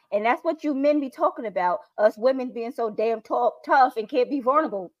why. And that's what you men be talking about, us women being so damn tough and can't be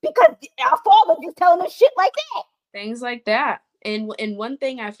vulnerable, because our fathers just telling us shit like that. Things like that. And one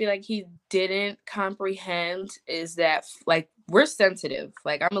thing I feel like he didn't comprehend is that, like, we're sensitive.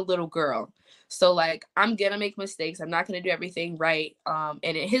 Like, I'm a little girl. So, like, I'm going to make mistakes. I'm not going to do everything right. And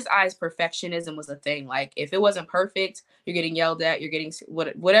in his eyes, perfectionism was a thing. Like, if it wasn't perfect, you're getting yelled at. You're getting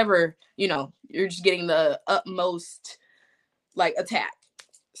whatever, you're just getting the utmost, like, attack.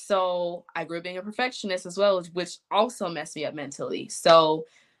 So I grew up being a perfectionist as well, which also messed me up mentally. So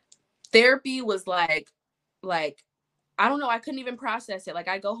therapy was like, I don't know, I couldn't even process it. Like,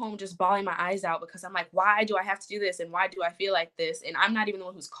 I go home just bawling my eyes out, because I'm like, why do I have to do this? And why do I feel like this? And I'm not even the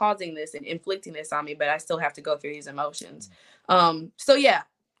one who's causing this and inflicting this on me, but I still have to go through these emotions. So yeah,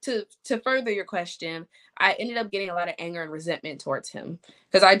 to further your question, I ended up getting a lot of anger and resentment towards him,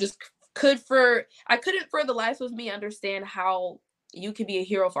 because I just couldn't for the life of me understand how you could be a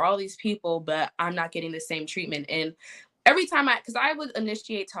hero for all these people, but I'm not getting the same treatment. And every time because I would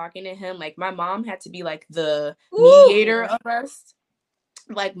initiate talking to him, like, my mom had to be like the mediator of us,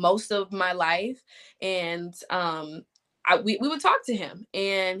 like, most of my life. And we would talk to him,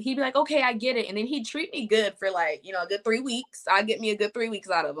 and he'd be like, okay, I get it. And then he'd treat me good for, like, a good 3 weeks. I'd get me a good 3 weeks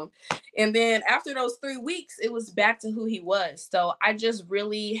out of him. And then after those 3 weeks, it was back to who he was. So I just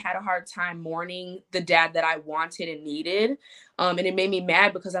really had a hard time mourning the dad that I wanted and needed. And it made me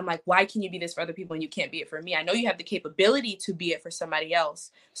mad, because I'm like, why can you be this for other people and you can't be it for me? I know you have the capability to be it for somebody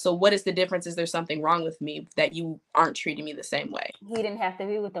else. So what is the difference? Is there something wrong with me that you aren't treating me the same way? He didn't have to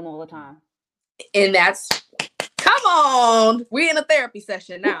be with them all the time. And that's, come on, we're in a therapy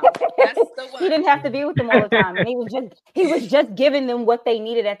session now. That's the one. He didn't have to be with them all the time. And he was just giving them what they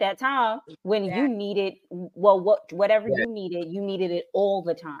needed at that time, when you needed, whatever you needed it all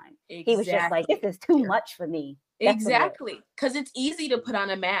the time. Exactly. He was just like, this is too much for me. Exactly. Because it's easy to put on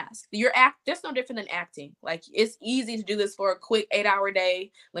a mask. That's no different than acting. Like, it's easy to do this for a quick 8-hour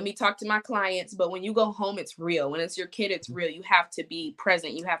day. Let me talk to my clients. But when you go home, it's real. When it's your kid, it's real. You have to be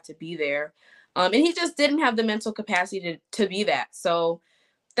present. You have to be there. And he just didn't have the mental capacity to be that. So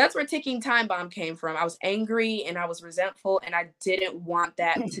that's where Ticking Time Bomb came from. I was angry and I was resentful, and I didn't want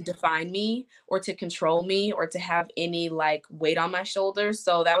that to define me or to control me or to have any like weight on my shoulders.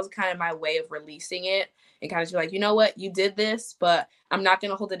 So that was kind of my way of releasing it and kind of be like, you know what, you did this, but I'm not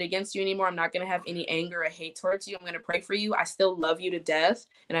going to hold it against you anymore. I'm not going to have any anger or hate towards you. I'm going to pray for you. I still love you to death,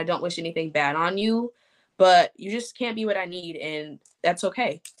 and I don't wish anything bad on you, but you just can't be what I need, and that's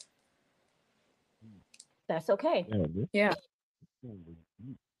okay. That's okay. Yeah.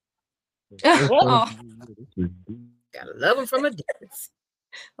 Oh. Gotta love him from a distance.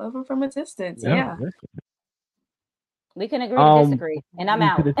 Love him from a distance. Yeah. We can agree to disagree, and I'm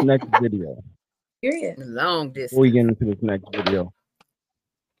out. Into this next video. Period. Long distance. Before we get into this next video,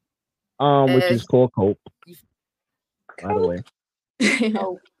 which is called Cope. By the way.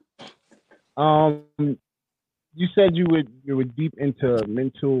 You said you were deep into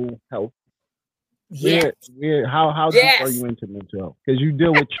mental health. Yes. How deep are you into mental health? Because you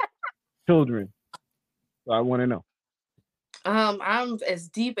deal with children, so I want to know. I'm as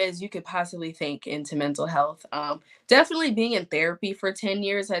deep as you could possibly think into mental health. Definitely being in therapy for 10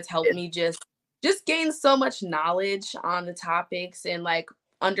 years has helped me just gain so much knowledge on the topics and like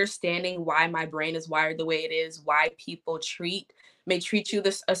understanding why my brain is wired the way it is, why people may treat you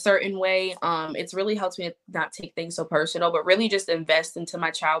a certain way. It's really helped me not take things so personal, but really just invest into my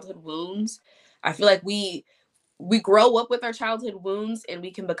childhood wounds. I feel like we grow up with our childhood wounds and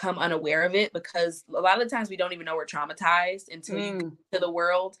we can become unaware of it because a lot of the times we don't even know we're traumatized until you come to the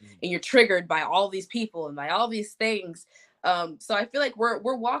world and you're triggered by all these people and by all these things. So I feel like we're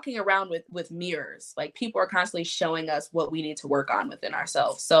walking around with mirrors. Like people are constantly showing us what we need to work on within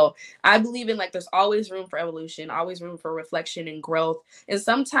ourselves. So I believe in like there's always room for evolution, always room for reflection and growth. And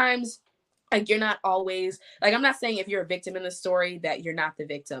sometimes like you're not always like, I'm not saying if you're a victim in the story that you're not the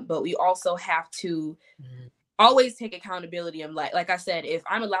victim, but we also have to always take accountability. And like I said, if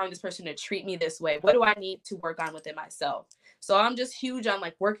I'm allowing this person to treat me this way, what do I need to work on within myself? So I'm just huge on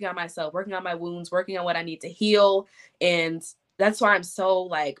like working on myself, working on my wounds, working on what I need to heal. And that's why I'm so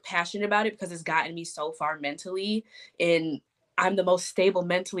like passionate about it because it's gotten me so far mentally. And I'm the most stable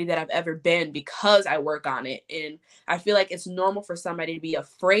mentally that I've ever been because I work on it. And I feel like it's normal for somebody to be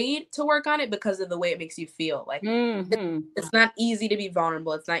afraid to work on it because of the way it makes you feel. Like it's not easy to be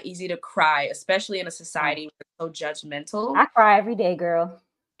vulnerable. It's not easy to cry, especially in a society where it's so judgmental. I cry every day, girl.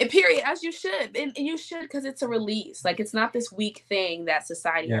 And period, as you should. And you should because it's a release. Like it's not this weak thing that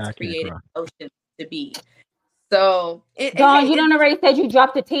society has created emotions to be. So Dawn, you don't already said you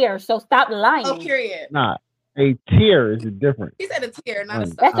dropped a tear, so stop lying. Oh, period. Nah. A tear is different. He said a tear, not a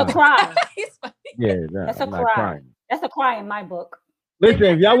That's a cry. Yeah, that's a cry. That's a cry in my book. Listen,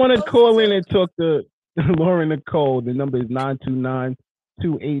 if y'all want to call in and talk to Lauryn Nichole, the number is 929-282-0266.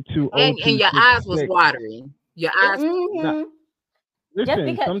 And your eyes was watering. Your eyes.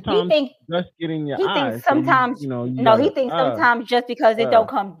 Listen, sometimes just getting your eyes. Sometimes, he thinks sometimes just because it don't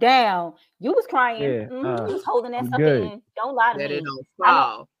come down. You was crying. You was holding that stuff in. Don't lie to me. That it don't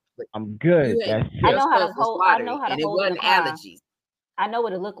fall. I'm good. I know how to hold. I know how to and hold. It wasn't allergies. I know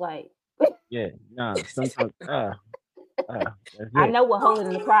what it looked like. Yeah, nah. Sometimes, I know what holding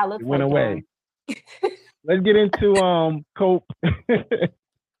in the cry looks like. It went away. Let's get into Cope,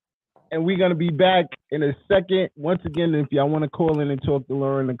 and we're gonna be back in a second. Once again, if y'all want to call in and talk to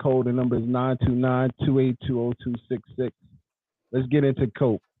Lauryn Nichole, the number is 929-282-0266. Let's get into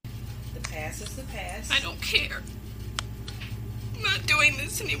Cope. The past is the past. I don't care. I'm not doing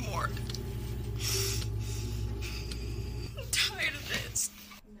this anymore. I'm tired of this.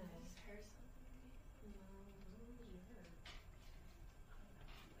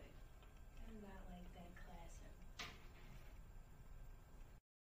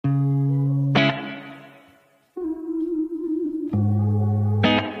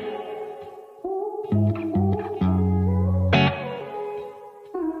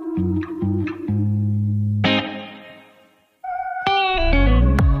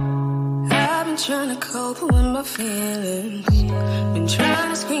 Trying to cope with my feelings. Been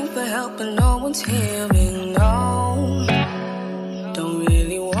trying to scream for help, but no one's hearing. No, don't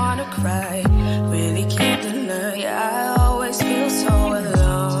really wanna cry. Really can't deny. I always feel so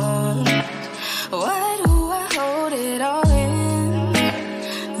alone. Why do I hold it all in?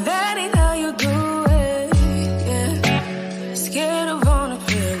 That ain't how you do it. Yeah. Scared of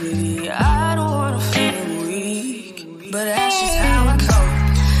vulnerability. I don't wanna feel weak, but that's just how I cope.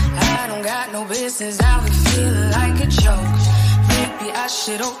 No business out here feeling like a joke. Maybe I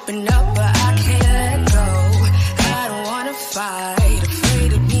should open up, but I can't let go. I don't wanna fight,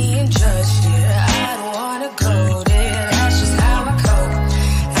 afraid of being judged. Yeah, I don't wanna go there. That's just how I cope.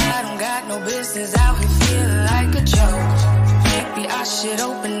 I don't got no business out here feeling like a joke. Maybe I should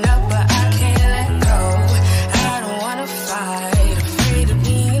open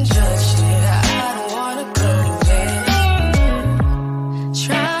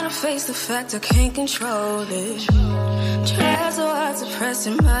fact I can't control it. Try so hard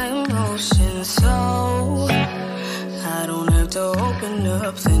suppressing my emotions, so I don't have to open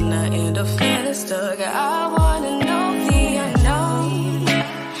up, then I end up feeling stuck. I wanna know the unknown.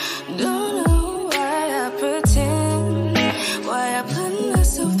 Don't know why I pretend, why I put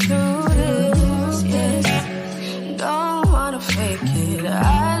myself through this, yes. Don't wanna fake it,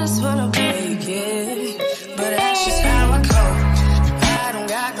 I just wanna break it. But that's just how I cope. I don't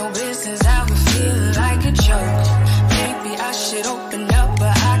got no business out here feeling like a joke. Maybe I should open up,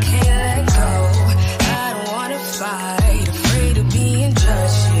 but I can't let go. I don't wanna fight, afraid of being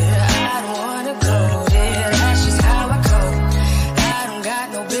judged, yeah. I don't wanna go there, that's just how I cope. I don't got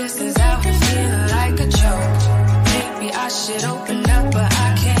no business out here feeling like a joke. Maybe I should open up, but I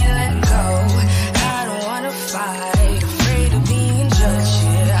can't let go. I don't wanna fight, afraid of being judged,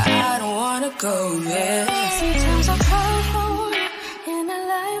 yeah. I don't wanna go there. Sometimes I cry for in my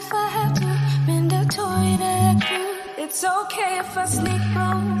life I have to mandatory to act good. It's okay if I sneak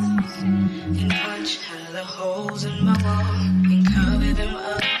bones and punch out the holes in my wall and cover them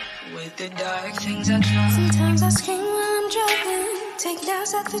up with the dark things I try. Sometimes I scream while I'm driving, take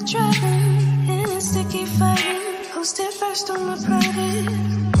naps at the drive-in, in a sticky fighting, post it first on my private.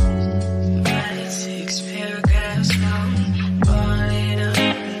 Write 6 paragraphs long, ball it up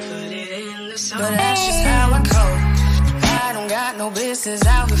and put it in the song. But that's just how I cope. I don't got no business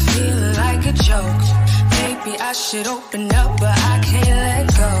out here feeling like a joke. Maybe I should open up, but I can't let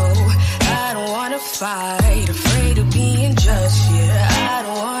go. I don't wanna fight, afraid of being judged, yeah. I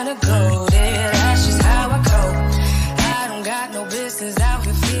don't wanna go there, that's just how I cope. I don't got no business out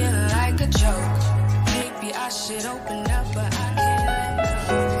here feeling like a joke. Maybe I should open up, but I can't let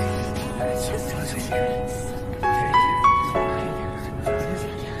go.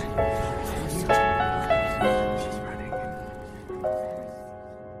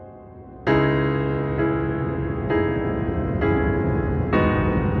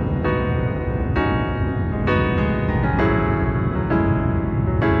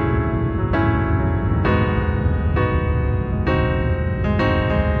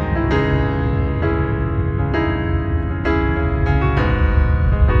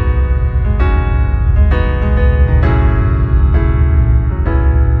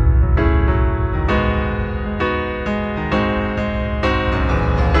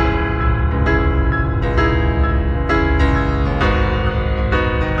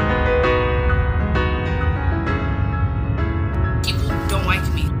 People don't like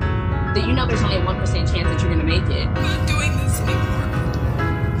me. That you know there's only a 1% chance that you're gonna make it. I'm not doing this anymore.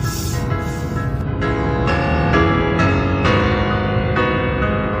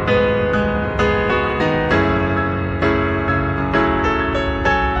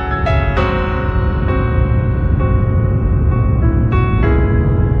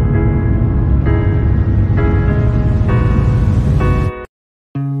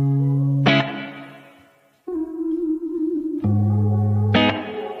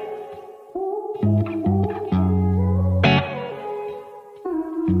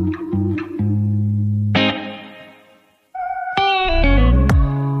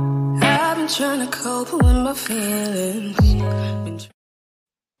 I've been trying to cope with my feelings.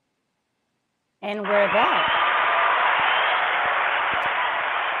 And we're back.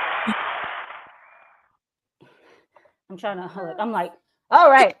 I'm trying to hold it. I'm like, all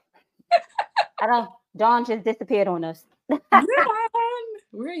right. Dawn just disappeared on us.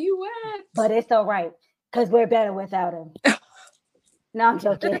 Where you at? But it's all right, because we're better without him. No, I'm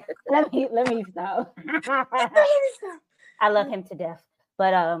joking. let me stop. I love him to death.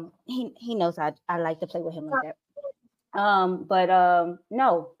 But he knows I like to play with him like that.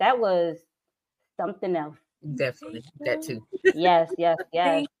 No, that was something else. Definitely. That too. Yes.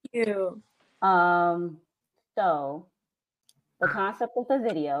 Thank you. So the concept of the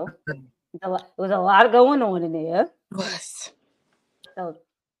video, there was a lot going on in there. Yes. So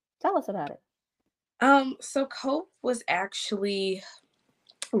tell us about it. So Cope was actually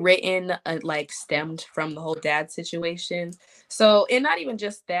written stemmed from the whole dad situation. So, and not even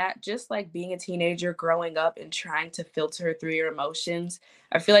just that, just like being a teenager growing up and trying to filter through your emotions,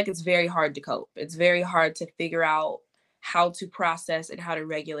 I feel like it's very hard to cope. It's very hard to figure out how to process and how to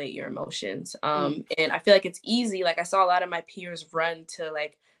regulate your emotions. And I feel like it's easy. Like I saw a lot of my peers run to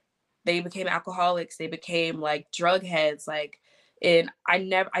they became alcoholics, they became drug heads, and I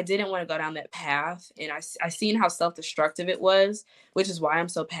didn't want to go down that path. And I seen how self-destructive it was, which is why I'm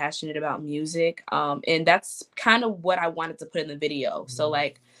so passionate about music. And that's kind of what I wanted to put in the video. So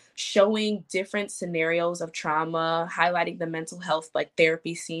showing different scenarios of trauma, highlighting the mental health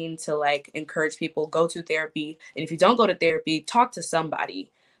therapy scene to encourage people go to therapy. And if you don't go to therapy, talk to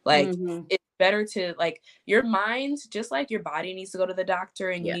somebody. Like it's better to like your mind, just like your body needs to go to the doctor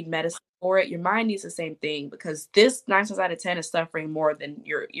and you need medicine for it. Your mind needs the same thing, because this 9 times out of 10 is suffering more than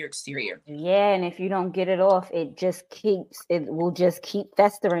your exterior. Yeah, and if you don't get it off, it will just keep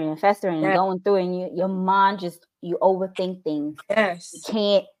festering and festering and going through, and your mind just, you overthink things. Yes. You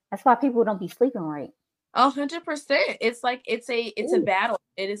can't. That's why people don't be sleeping right. 100%. It's like it's a battle.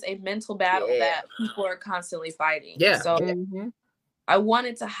 It is a mental battle that people are constantly fighting. So I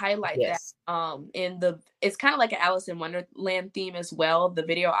wanted to highlight that it's kind of like an Alice in Wonderland theme as well. The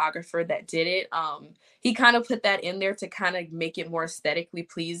videographer that did it, he kind of put that in there to kind of make it more aesthetically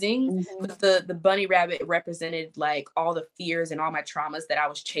pleasing. But the bunny rabbit represented like all the fears and all my traumas that I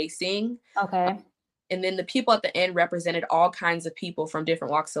was chasing. Okay. And then the people at the end represented all kinds of people from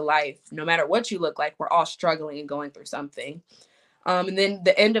different walks of life. No matter what you look like, we're all struggling and going through something. And then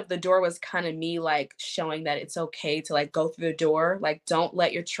the end of the door was kind of me like showing that it's okay to like go through the door. Like, don't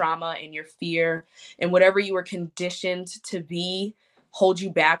let your trauma and your fear and whatever you were conditioned to be hold you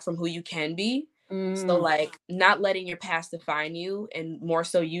back from who you can be. So like not letting your past define you, and more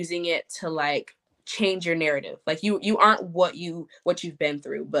so using it to like change your narrative. Like you aren't what you've been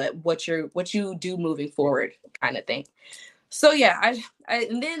through, but what you do moving forward, kind of thing. So yeah, I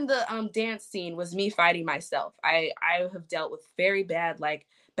and then the dance scene was me fighting myself. I have dealt with very bad like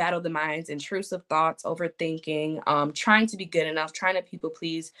battle of the minds, intrusive thoughts, overthinking, trying to be good enough, trying to people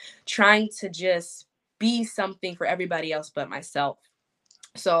please, trying to just be something for everybody else but myself.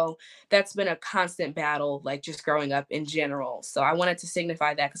 So that's been a constant battle, like just growing up in general. So I wanted to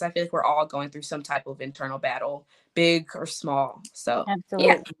signify that because I feel like we're all going through some type of internal battle, big or small. So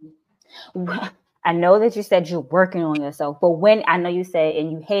absolutely. Yeah. I know that you said you're working on yourself, but when I know you said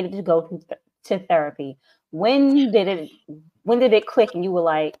and you hated to go to therapy, when did it click and you were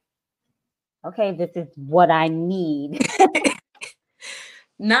like, okay, this is what I need?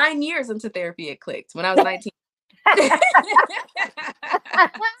 9 years into therapy, it clicked when I was 19.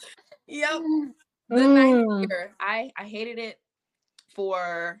 Yep. The 9th year, I hated it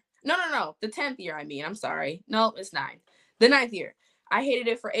for no, the 10th year. I mean, I'm sorry. No, it's 9. The 9th year. I hated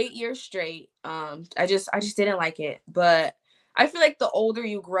it for 8 years straight. I just didn't like it. But I feel like the older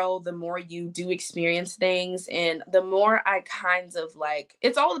you grow, the more you do experience things, and the more I kind of like,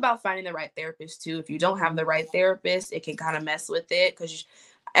 it's all about finding the right therapist too. If you don't have the right therapist, it can kind of mess with it, because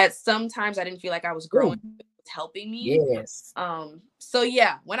at some times I didn't feel like I was growing. It was helping me. Yes. So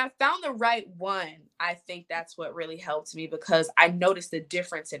yeah, when I found the right one, I think that's what really helped me, because I noticed the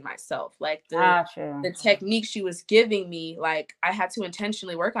difference in myself. Like the technique she was giving me, like I had to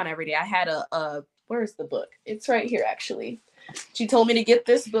intentionally work on every day. I had a where's the book? It's right here, actually. She told me to get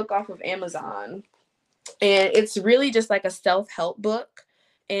this book off of Amazon, and it's really just like a self-help book.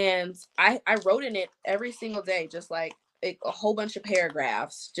 And I wrote in it every single day, just like a whole bunch of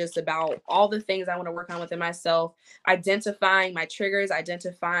paragraphs just about all the things I want to work on within myself, identifying my triggers,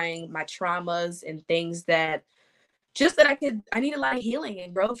 identifying my traumas, and things that I need a lot of healing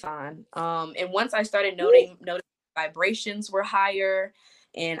and growth on. And once I started noticing vibrations were higher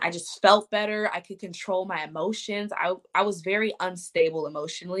and I just felt better, I could control my emotions. I was very unstable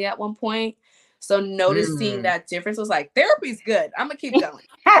emotionally at one point. So noticing that difference was like, therapy's good. I'm gonna keep going.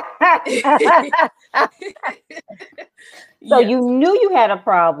 So you knew you had a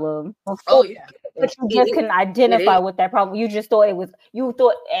problem before, oh yeah, but you just couldn't identify what that problem. You just thought it was. You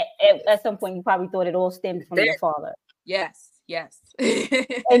thought at some point you probably thought it all stemmed from your father. Yes.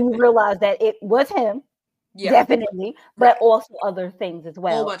 And you realized that it was him, definitely, but also other things as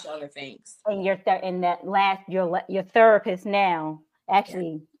well. A whole bunch of other things. And your therapist now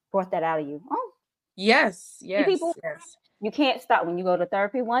actually brought that out of you. Oh, yes. You can't stop when you go to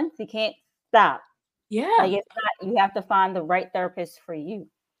therapy once. You can't stop. Yeah. Like it's not, you have to find the right therapist for you.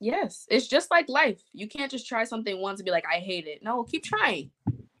 Yes. It's just like life. You can't just try something once and be like, I hate it. No, keep trying.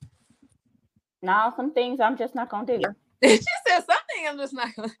 Now, some things I'm just not going to do. She said something I'm just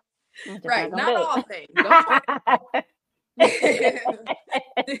not going to. Right. Not all things. Don't try.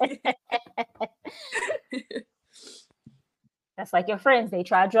 That's like your friends. They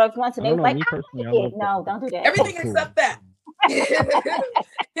try drugs once and they like, no, don't do that. Everything except that.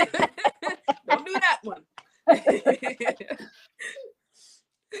 Don't do that one.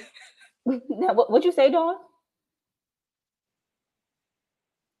 Now, what'd you say, Dawn?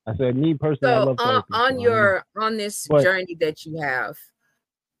 I said, me personally, I love therapy. On this journey that you have,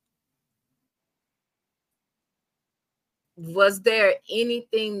 was there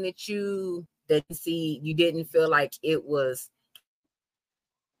anything that you see you didn't feel like it was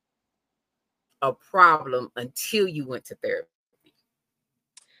a problem until you went to therapy?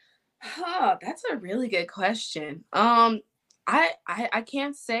 That's a really good question. I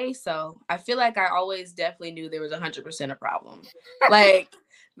can't say so. I feel like I always definitely knew there was 100% a problem. Like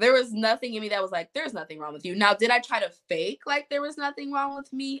there was nothing in me that was like, there's nothing wrong with you. Now, did I try to fake like there was nothing wrong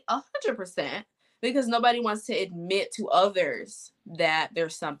with me? 100%. Because nobody wants to admit to others that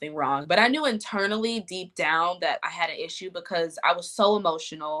there's something wrong. But I knew internally, deep down, that I had an issue because I was so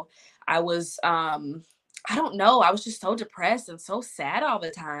emotional. I was, I don't know, I was just so depressed and so sad all the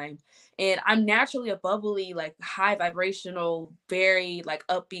time. And I'm naturally a bubbly, like high vibrational, very like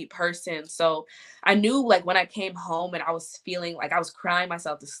upbeat person. So I knew like when I came home and I was feeling like I was crying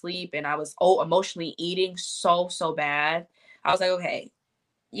myself to sleep and I was emotionally eating so bad. I was like, okay,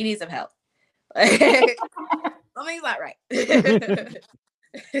 you need some help. Something's not right.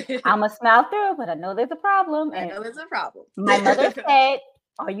 I'm a smile through, but I know there's a problem. I know there's a problem. My mother said,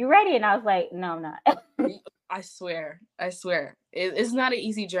 "Are you ready?" And I was like, "No, I'm not." I swear. It's not an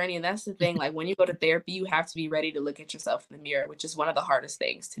easy journey. And that's the thing. Like when you go to therapy, you have to be ready to look at yourself in the mirror, which is one of the hardest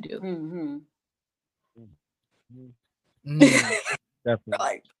things to do. Mm-hmm.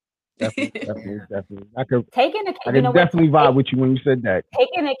 Definitely. I could you know definitely vibe with you when you said that.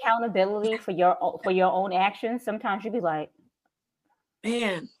 Taking accountability for your own actions. Sometimes you be like,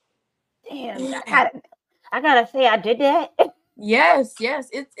 man, damn, I gotta say I did that. Yes.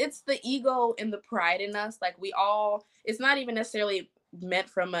 It's the ego and the pride in us. Like we all, it's not even necessarily meant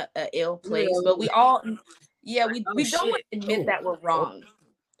from a ill place, but we all, we don't want to admit that we're wrong.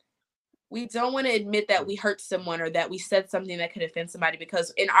 We don't want to admit that we hurt someone or that we said something that could offend somebody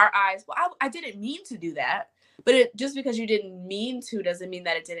because in our eyes, well, I didn't mean to do that. But just because you didn't mean to doesn't mean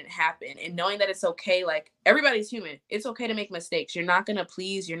that it didn't happen. And knowing that it's okay, like everybody's human. It's okay to make mistakes. You're not gonna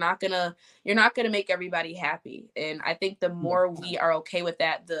please. You're not gonna make everybody happy. And I think the more we are okay with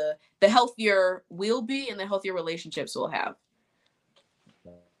that, the healthier we'll be and the healthier relationships we'll have.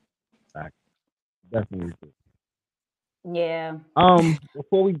 Definitely. Yeah.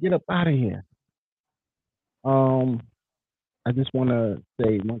 Before we get up out of here, I just want to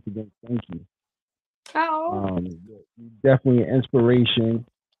say once again, thank you. Oh. You're definitely an inspiration.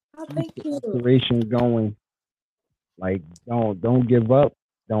 Oh, thank you. Inspiration going. Like, don't give up.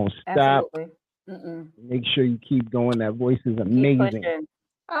 Don't stop. Make sure you keep going. That voice is amazing.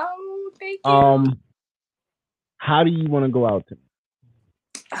 Oh, thank you. How do you want to go out tonight?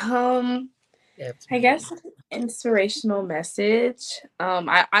 I guess inspirational message.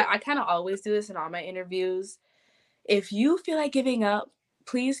 I kind of always do this in all my interviews. If you feel like giving up,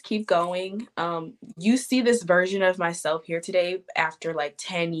 please keep going. You see this version of myself here today after like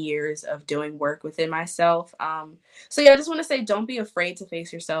 10 years of doing work within myself. So yeah, I just want to say, don't be afraid to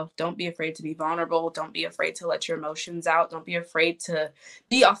face yourself. Don't be afraid to be vulnerable. Don't be afraid to let your emotions out. Don't be afraid to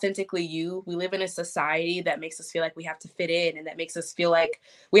be authentically you. We live in a society that makes us feel like we have to fit in and that makes us feel like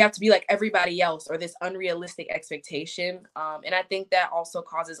we have to be like everybody else or this unrealistic expectation. And I think that also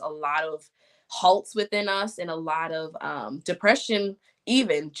causes a lot of halts within us and a lot of depression,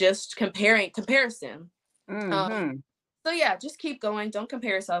 even just comparison. So yeah, just keep going. Don't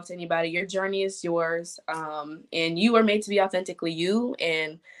compare yourself to anybody. Your journey is yours. And you are made to be authentically you,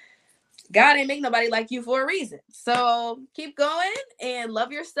 and God ain't make nobody like you for a reason. So keep going and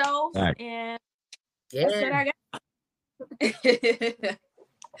love yourself. Right. And that's what I got.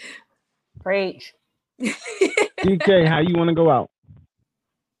 Preach. DK, how you want to go out?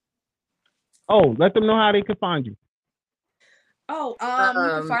 Oh, let them know how they can find you. Oh,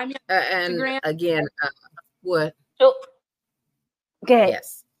 you can find me on Instagram. And again, what? Okay.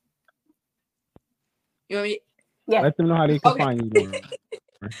 Yes. You want me? Yeah. Let them know how they can find you.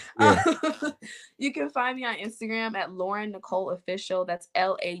 Yeah. You can find me on Instagram at Lauryn Nichole Official. That's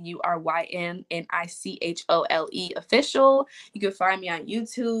LaurynNichole Official. You can find me on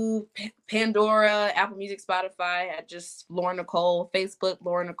YouTube, Pandora, Apple Music, Spotify at just Lauryn Nichole, Facebook,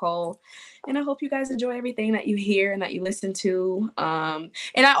 Lauryn Nichole. And I hope you guys enjoy everything that you hear and that you listen to. And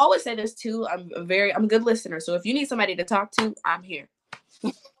I always say this too. I'm a good listener. So if you need somebody to talk to, I'm here.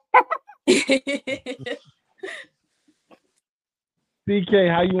 CK,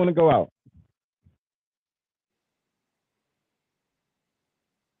 how you want to go out?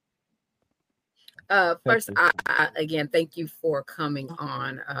 First, I again thank you for coming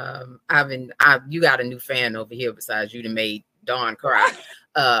on. You got a new fan over here besides you that made Dawn cry.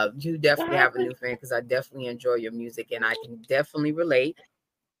 You definitely have a new fan because I definitely enjoy your music and I can definitely relate.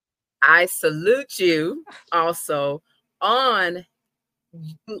 I salute you also on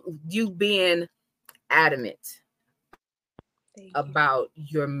you being adamant about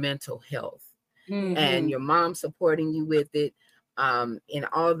your mental health and your mom supporting you with it in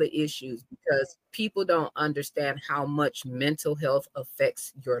all the issues, because people don't understand how much mental health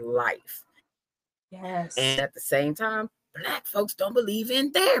affects your life. Yes. And at the same time, Black folks don't believe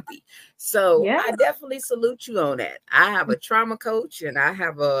in therapy. So I definitely salute you on that. I have a trauma coach and I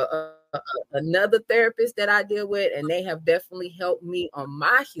have another therapist that I deal with, and they have definitely helped me on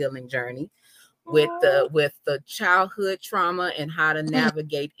my healing journey with the childhood trauma and how to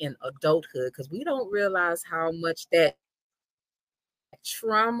navigate in adulthood, because we don't realize how much that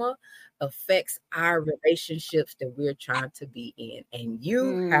trauma affects our relationships that we're trying to be in. And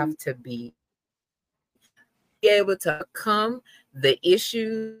you have to be able to overcome the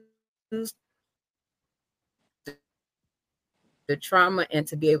issues, the trauma, and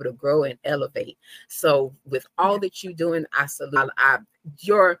to be able to grow and elevate. So with all that you're doing, I salute.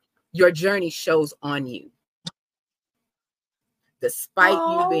 Your journey shows on you. Despite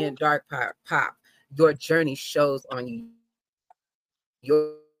you being dark pop, your journey shows on you.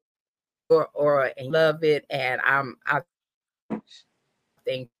 Your aura, and love it. And I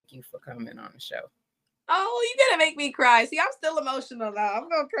thank you for coming on the show. Oh, you're gonna make me cry. See, I'm still emotional now. I'm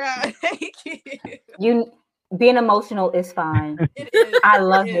gonna cry. Thank you. You being emotional is fine. I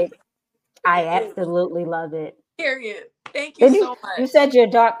love it. I absolutely love it. Period. Thank you so much. You said you're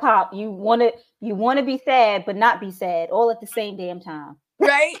dark pop. You want to be sad, but not be sad, all at the same damn time.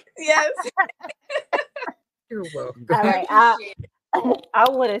 Right? Yes. You're welcome. All right. I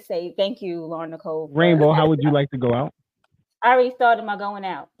want to say thank you, Lauryn Nichole. Rainbow, how would you like to go out? I already started my going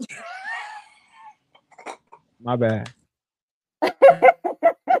out. My bad. Well,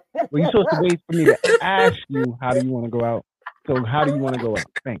 you're supposed to wait for me to ask you how do you want to go out. So how do you want to go out?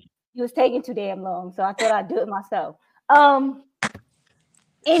 Thank you. It was taking too damn long, so I thought I'd do it myself.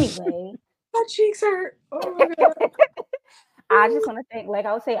 Anyway. My cheeks hurt. Oh my God. I just want to thank, like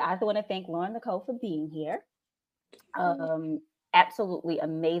I would say, I want to thank Lauryn Nichole for being here. Absolutely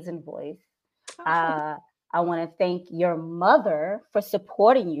amazing voice. I want to thank your mother for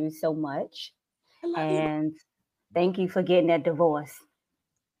supporting you so much. And thank you for getting that divorce.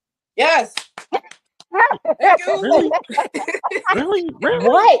 Yes. Really?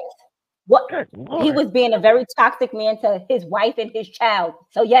 What? He was being a very toxic man to his wife and his child.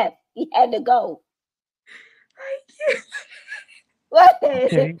 So yes, he had to go.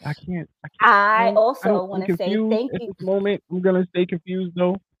 Okay, I can't. I also want to say thank at you. this moment, I'm gonna stay confused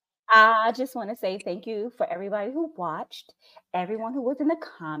though. I just want to say thank you for everybody who watched, everyone who was in the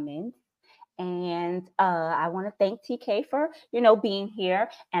comments. And I want to thank TK for, being here.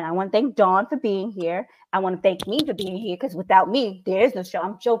 And I want to thank Dawn for being here. I want to thank me for being here, because without me, there is no show.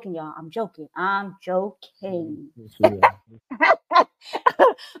 I'm joking, y'all. I'm joking.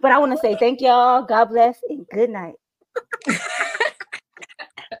 But I want to say thank y'all. God bless and good night.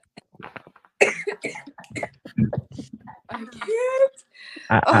 I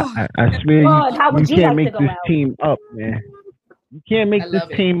can't. I swear you can't make this team up, man. You can't make this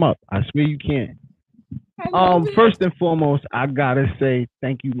team up. I swear you can't. First and foremost, I gotta say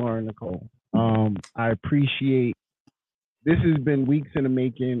thank you, Lauryn Nichole. I appreciate. This has been weeks in the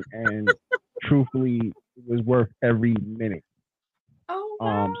making, and truthfully, it was worth every minute.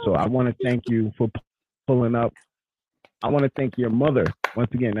 So I want to thank you for pulling up. I want to thank your mother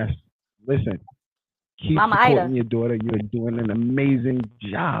once again. Listen. Keep Mama supporting Ida. your daughter. You're doing an amazing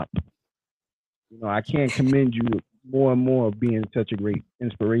job. I can't commend you more and more being such a great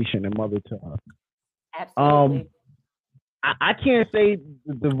inspiration and mother to her. Absolutely. I can't say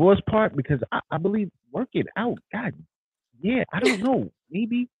the divorce part because I believe work it out. God, yeah, I don't know.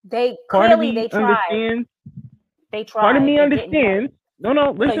 Maybe they part of clearly me they tried. understands. They tried. Part of me It didn't understands. work.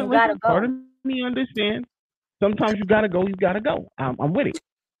 No, listen. gotta go. Part of me understands. Sometimes you gotta go. You gotta go. I'm with it,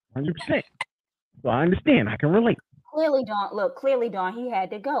 100%. So I understand. I can relate. Clearly, Dawn, he had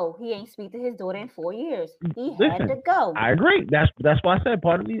to go. He ain't speak to his daughter in 4 years. He Listen, had to go. I agree. That's why I said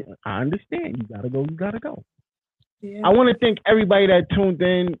part of me. I understand. You gotta go. You gotta go. Yeah. I want to thank everybody that tuned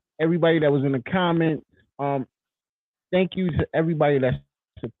in, everybody that was in the comments. Thank you to everybody that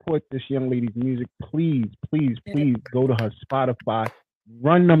supports this young lady's music. Please go to her Spotify.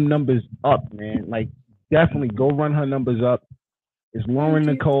 Run them numbers up, man. Like, definitely go run her numbers up. It's Lauryn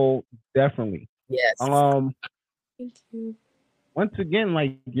Nichole, definitely. Yes. Thank you. Once again,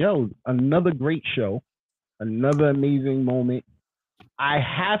 another great show, another amazing moment. I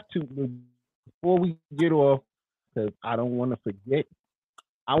have to, before we get off, because I don't want to forget,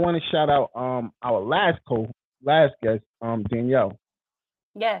 I want to shout out our last guest, Danielle.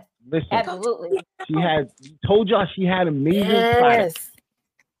 Yes. Listen, absolutely. Told y'all she had amazing products.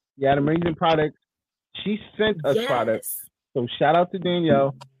 She had amazing products. She sent us products. So shout out to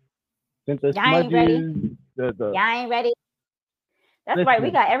Danielle. Sent us smudges. Y'all ain't ready. That's Listen, right.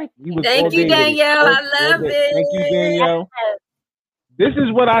 We got everything. Thank you, Danielle. I love it. Thank you, Danielle. This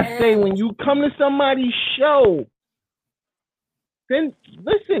is what I say when you come to somebody's show.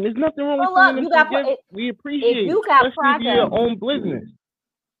 Listen, there's nothing wrong with Hold up, sending you them got some gifts. We appreciate if you it, got especially if you're your product, own business.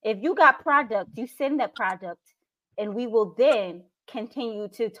 if you got product, you send that product, and we will then continue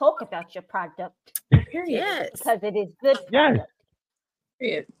to talk about your product. Yes. Because it is good Yes. product.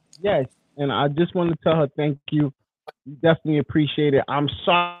 Yes. And I just want to tell her thank you. We definitely appreciate it. I'm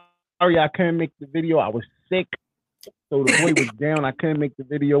sorry I couldn't make the video. I was sick. So the boy was down. I couldn't make the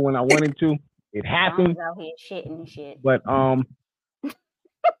video when I wanted to. It happened. Out here shitting and shit. But I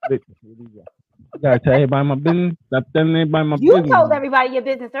gotta tell everybody my business. Stop telling everybody my business. You told everybody your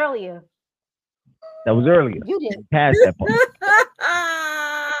business earlier. That was earlier. You did. Past that part.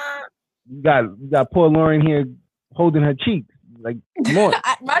 You got poor Lauryn here holding her cheeks. Like, more.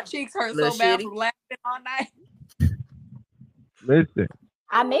 My cheeks hurt so bad from laughing all night. Listen.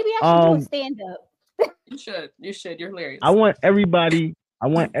 Maybe I should do a stand up. You should. You're hilarious. I want everybody to I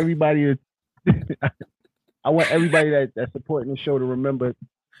want everybody that's supporting the show to remember,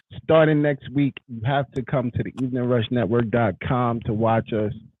 starting next week, you have to come to the eveningrushnetwork.com to watch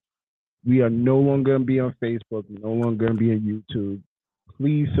us. We are no longer going to be on Facebook. We're no longer going to be on YouTube.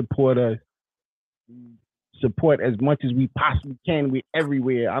 Please support us. Support as much as we possibly can. We're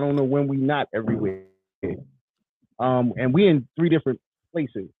everywhere. I don't know when we're not everywhere. And we're in 3 different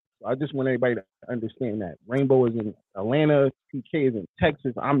places. So I just want everybody to understand that. Rainbow is in Atlanta. PK is in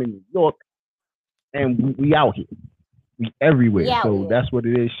Texas. I'm in New York. And we out here. We everywhere. So that's what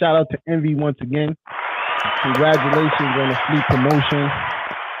it is. Shout out to Envy once again. Congratulations on the Fleet promotion.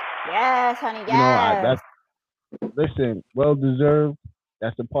 Yes, honey. Yes. Listen, well deserved.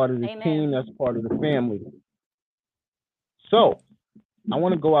 That's a part of the team. That's a part of the family. So I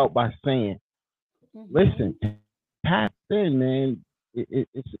want to go out by saying, listen, tap in, man.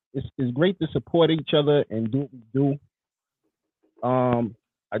 It's great to support each other and do what we do. I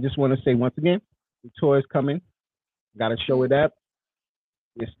just want to say once again, the tour is coming. Got to show it up.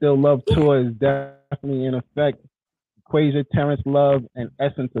 The Still Love tour is definitely in effect. Quasia, Terrence Love, and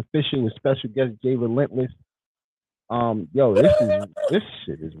Essence Official with special guest Jay Relentless. Yo, this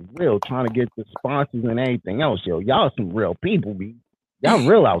shit is real. Trying to get the sponsors and everything else, yo. Y'all are some real people, B. Y'all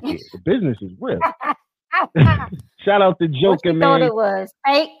real out there. The business is real. Shout out to Joker, man. Thought it was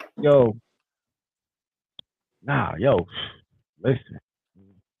fake. Yo, listen.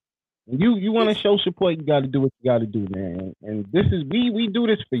 You want to show support, you got to do what you got to do, man. And this is we do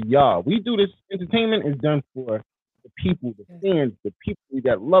this for y'all. We do this. Entertainment is done for the people, the fans, the people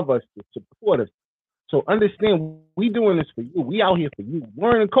that love us, to support us. So understand, we doing this for you. We out here for you.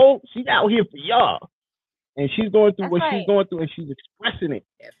 Lauryn Nichole, she's out here for y'all. And she's going through she's going through, and she's expressing it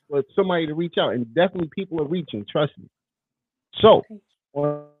for somebody to reach out. And definitely people are reaching, trust me. So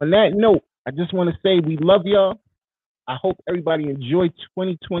on that note, I just want to say we love y'all. I hope everybody enjoyed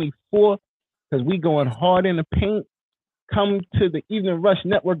 2024 because we going hard in the paint. Come to the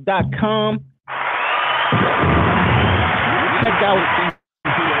eveningrushnetwork.com. Check out.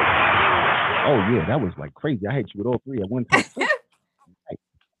 Oh yeah, that was like crazy. I hit you with all 3 at one time.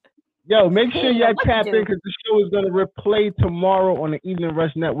 Yo, make sure y'all tap in because the show is going to replay tomorrow on the Evening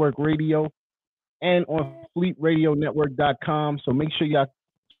Rush Network Radio and on fleetradionetwork.com. So make sure y'all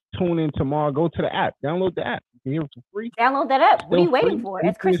tune in tomorrow. Go to the app. Download the app. You can hear it for free. Download that app. What are you waiting for?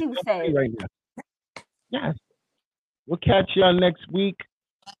 As Chrissy was saying. Right now. Yes. We'll catch y'all next week.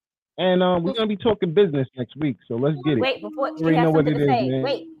 And we're going to be talking business next week. So let's get it. Wait, before you got something to say.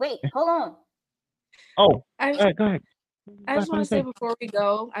 Wait, hold on. Oh, go ahead. I just want to say before we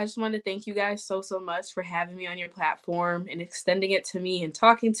go, I just want to thank you guys so much for having me on your platform and extending it to me and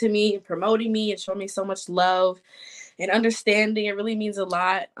talking to me and promoting me and showing me so much love and understanding. It really means a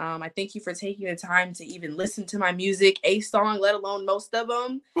lot. I thank you for taking the time to even listen to my music, a song, let alone most of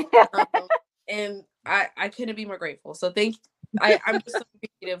them. And I couldn't be more grateful. So I'm just so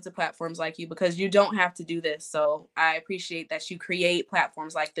appreciative to platforms like you because you don't have to do this. So I appreciate that you create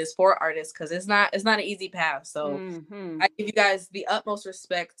platforms like this for artists because it's not an easy path. So I give you guys the utmost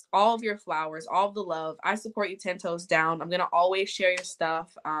respect, all of your flowers, all of the love. I support you 10 toes down. I'm gonna always share your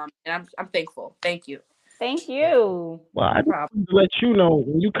stuff, and I'm thankful. Thank you. Thank you. Well, I just want to let you know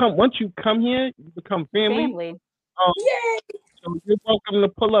once you come here, you become family. Yay! So you're welcome to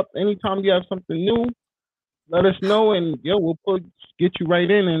pull up anytime you have something new. Let us know, and we'll get you right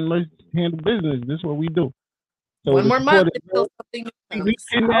in and let's handle business. This is what we do. So one more month until something new. We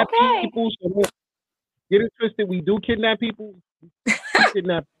kidnap people. So don't get it twisted. We do kidnap people. We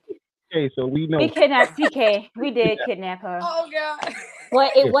kidnap. Okay, so we know. We kidnapped PK. We did kidnap her. Oh God!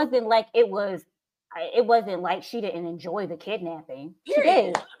 But it wasn't like it was. It wasn't like she didn't enjoy the kidnapping. She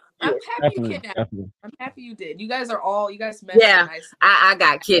did. I'm happy you kidnapped. I'm happy you did. You guys met. Yeah, I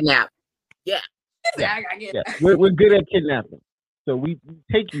got kidnapped. Yeah. We're good at kidnapping. So we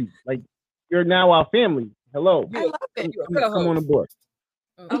take you like you're now our family. Hello. I love it. Come on aboard.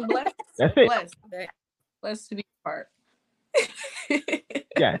 I'm blessed. That's it. Blessed to be a part.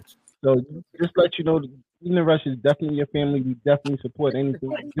 Yeah. So just let you know, Evening Rush is definitely your family. We definitely support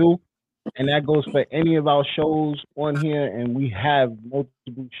anything you do. And that goes for any of our shows on here. And we have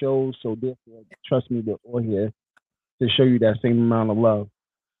multiple shows. So therefore, trust me, we're all here to show you that same amount of love.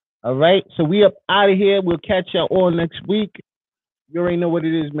 All right. So we up out of here. We'll catch y'all all next week. You already know what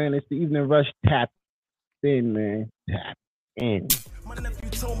it is, man. It's the Evening Rush. Tap in, man. Tap in. My nephew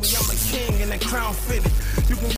told me I'm a king and the crown fitted. You can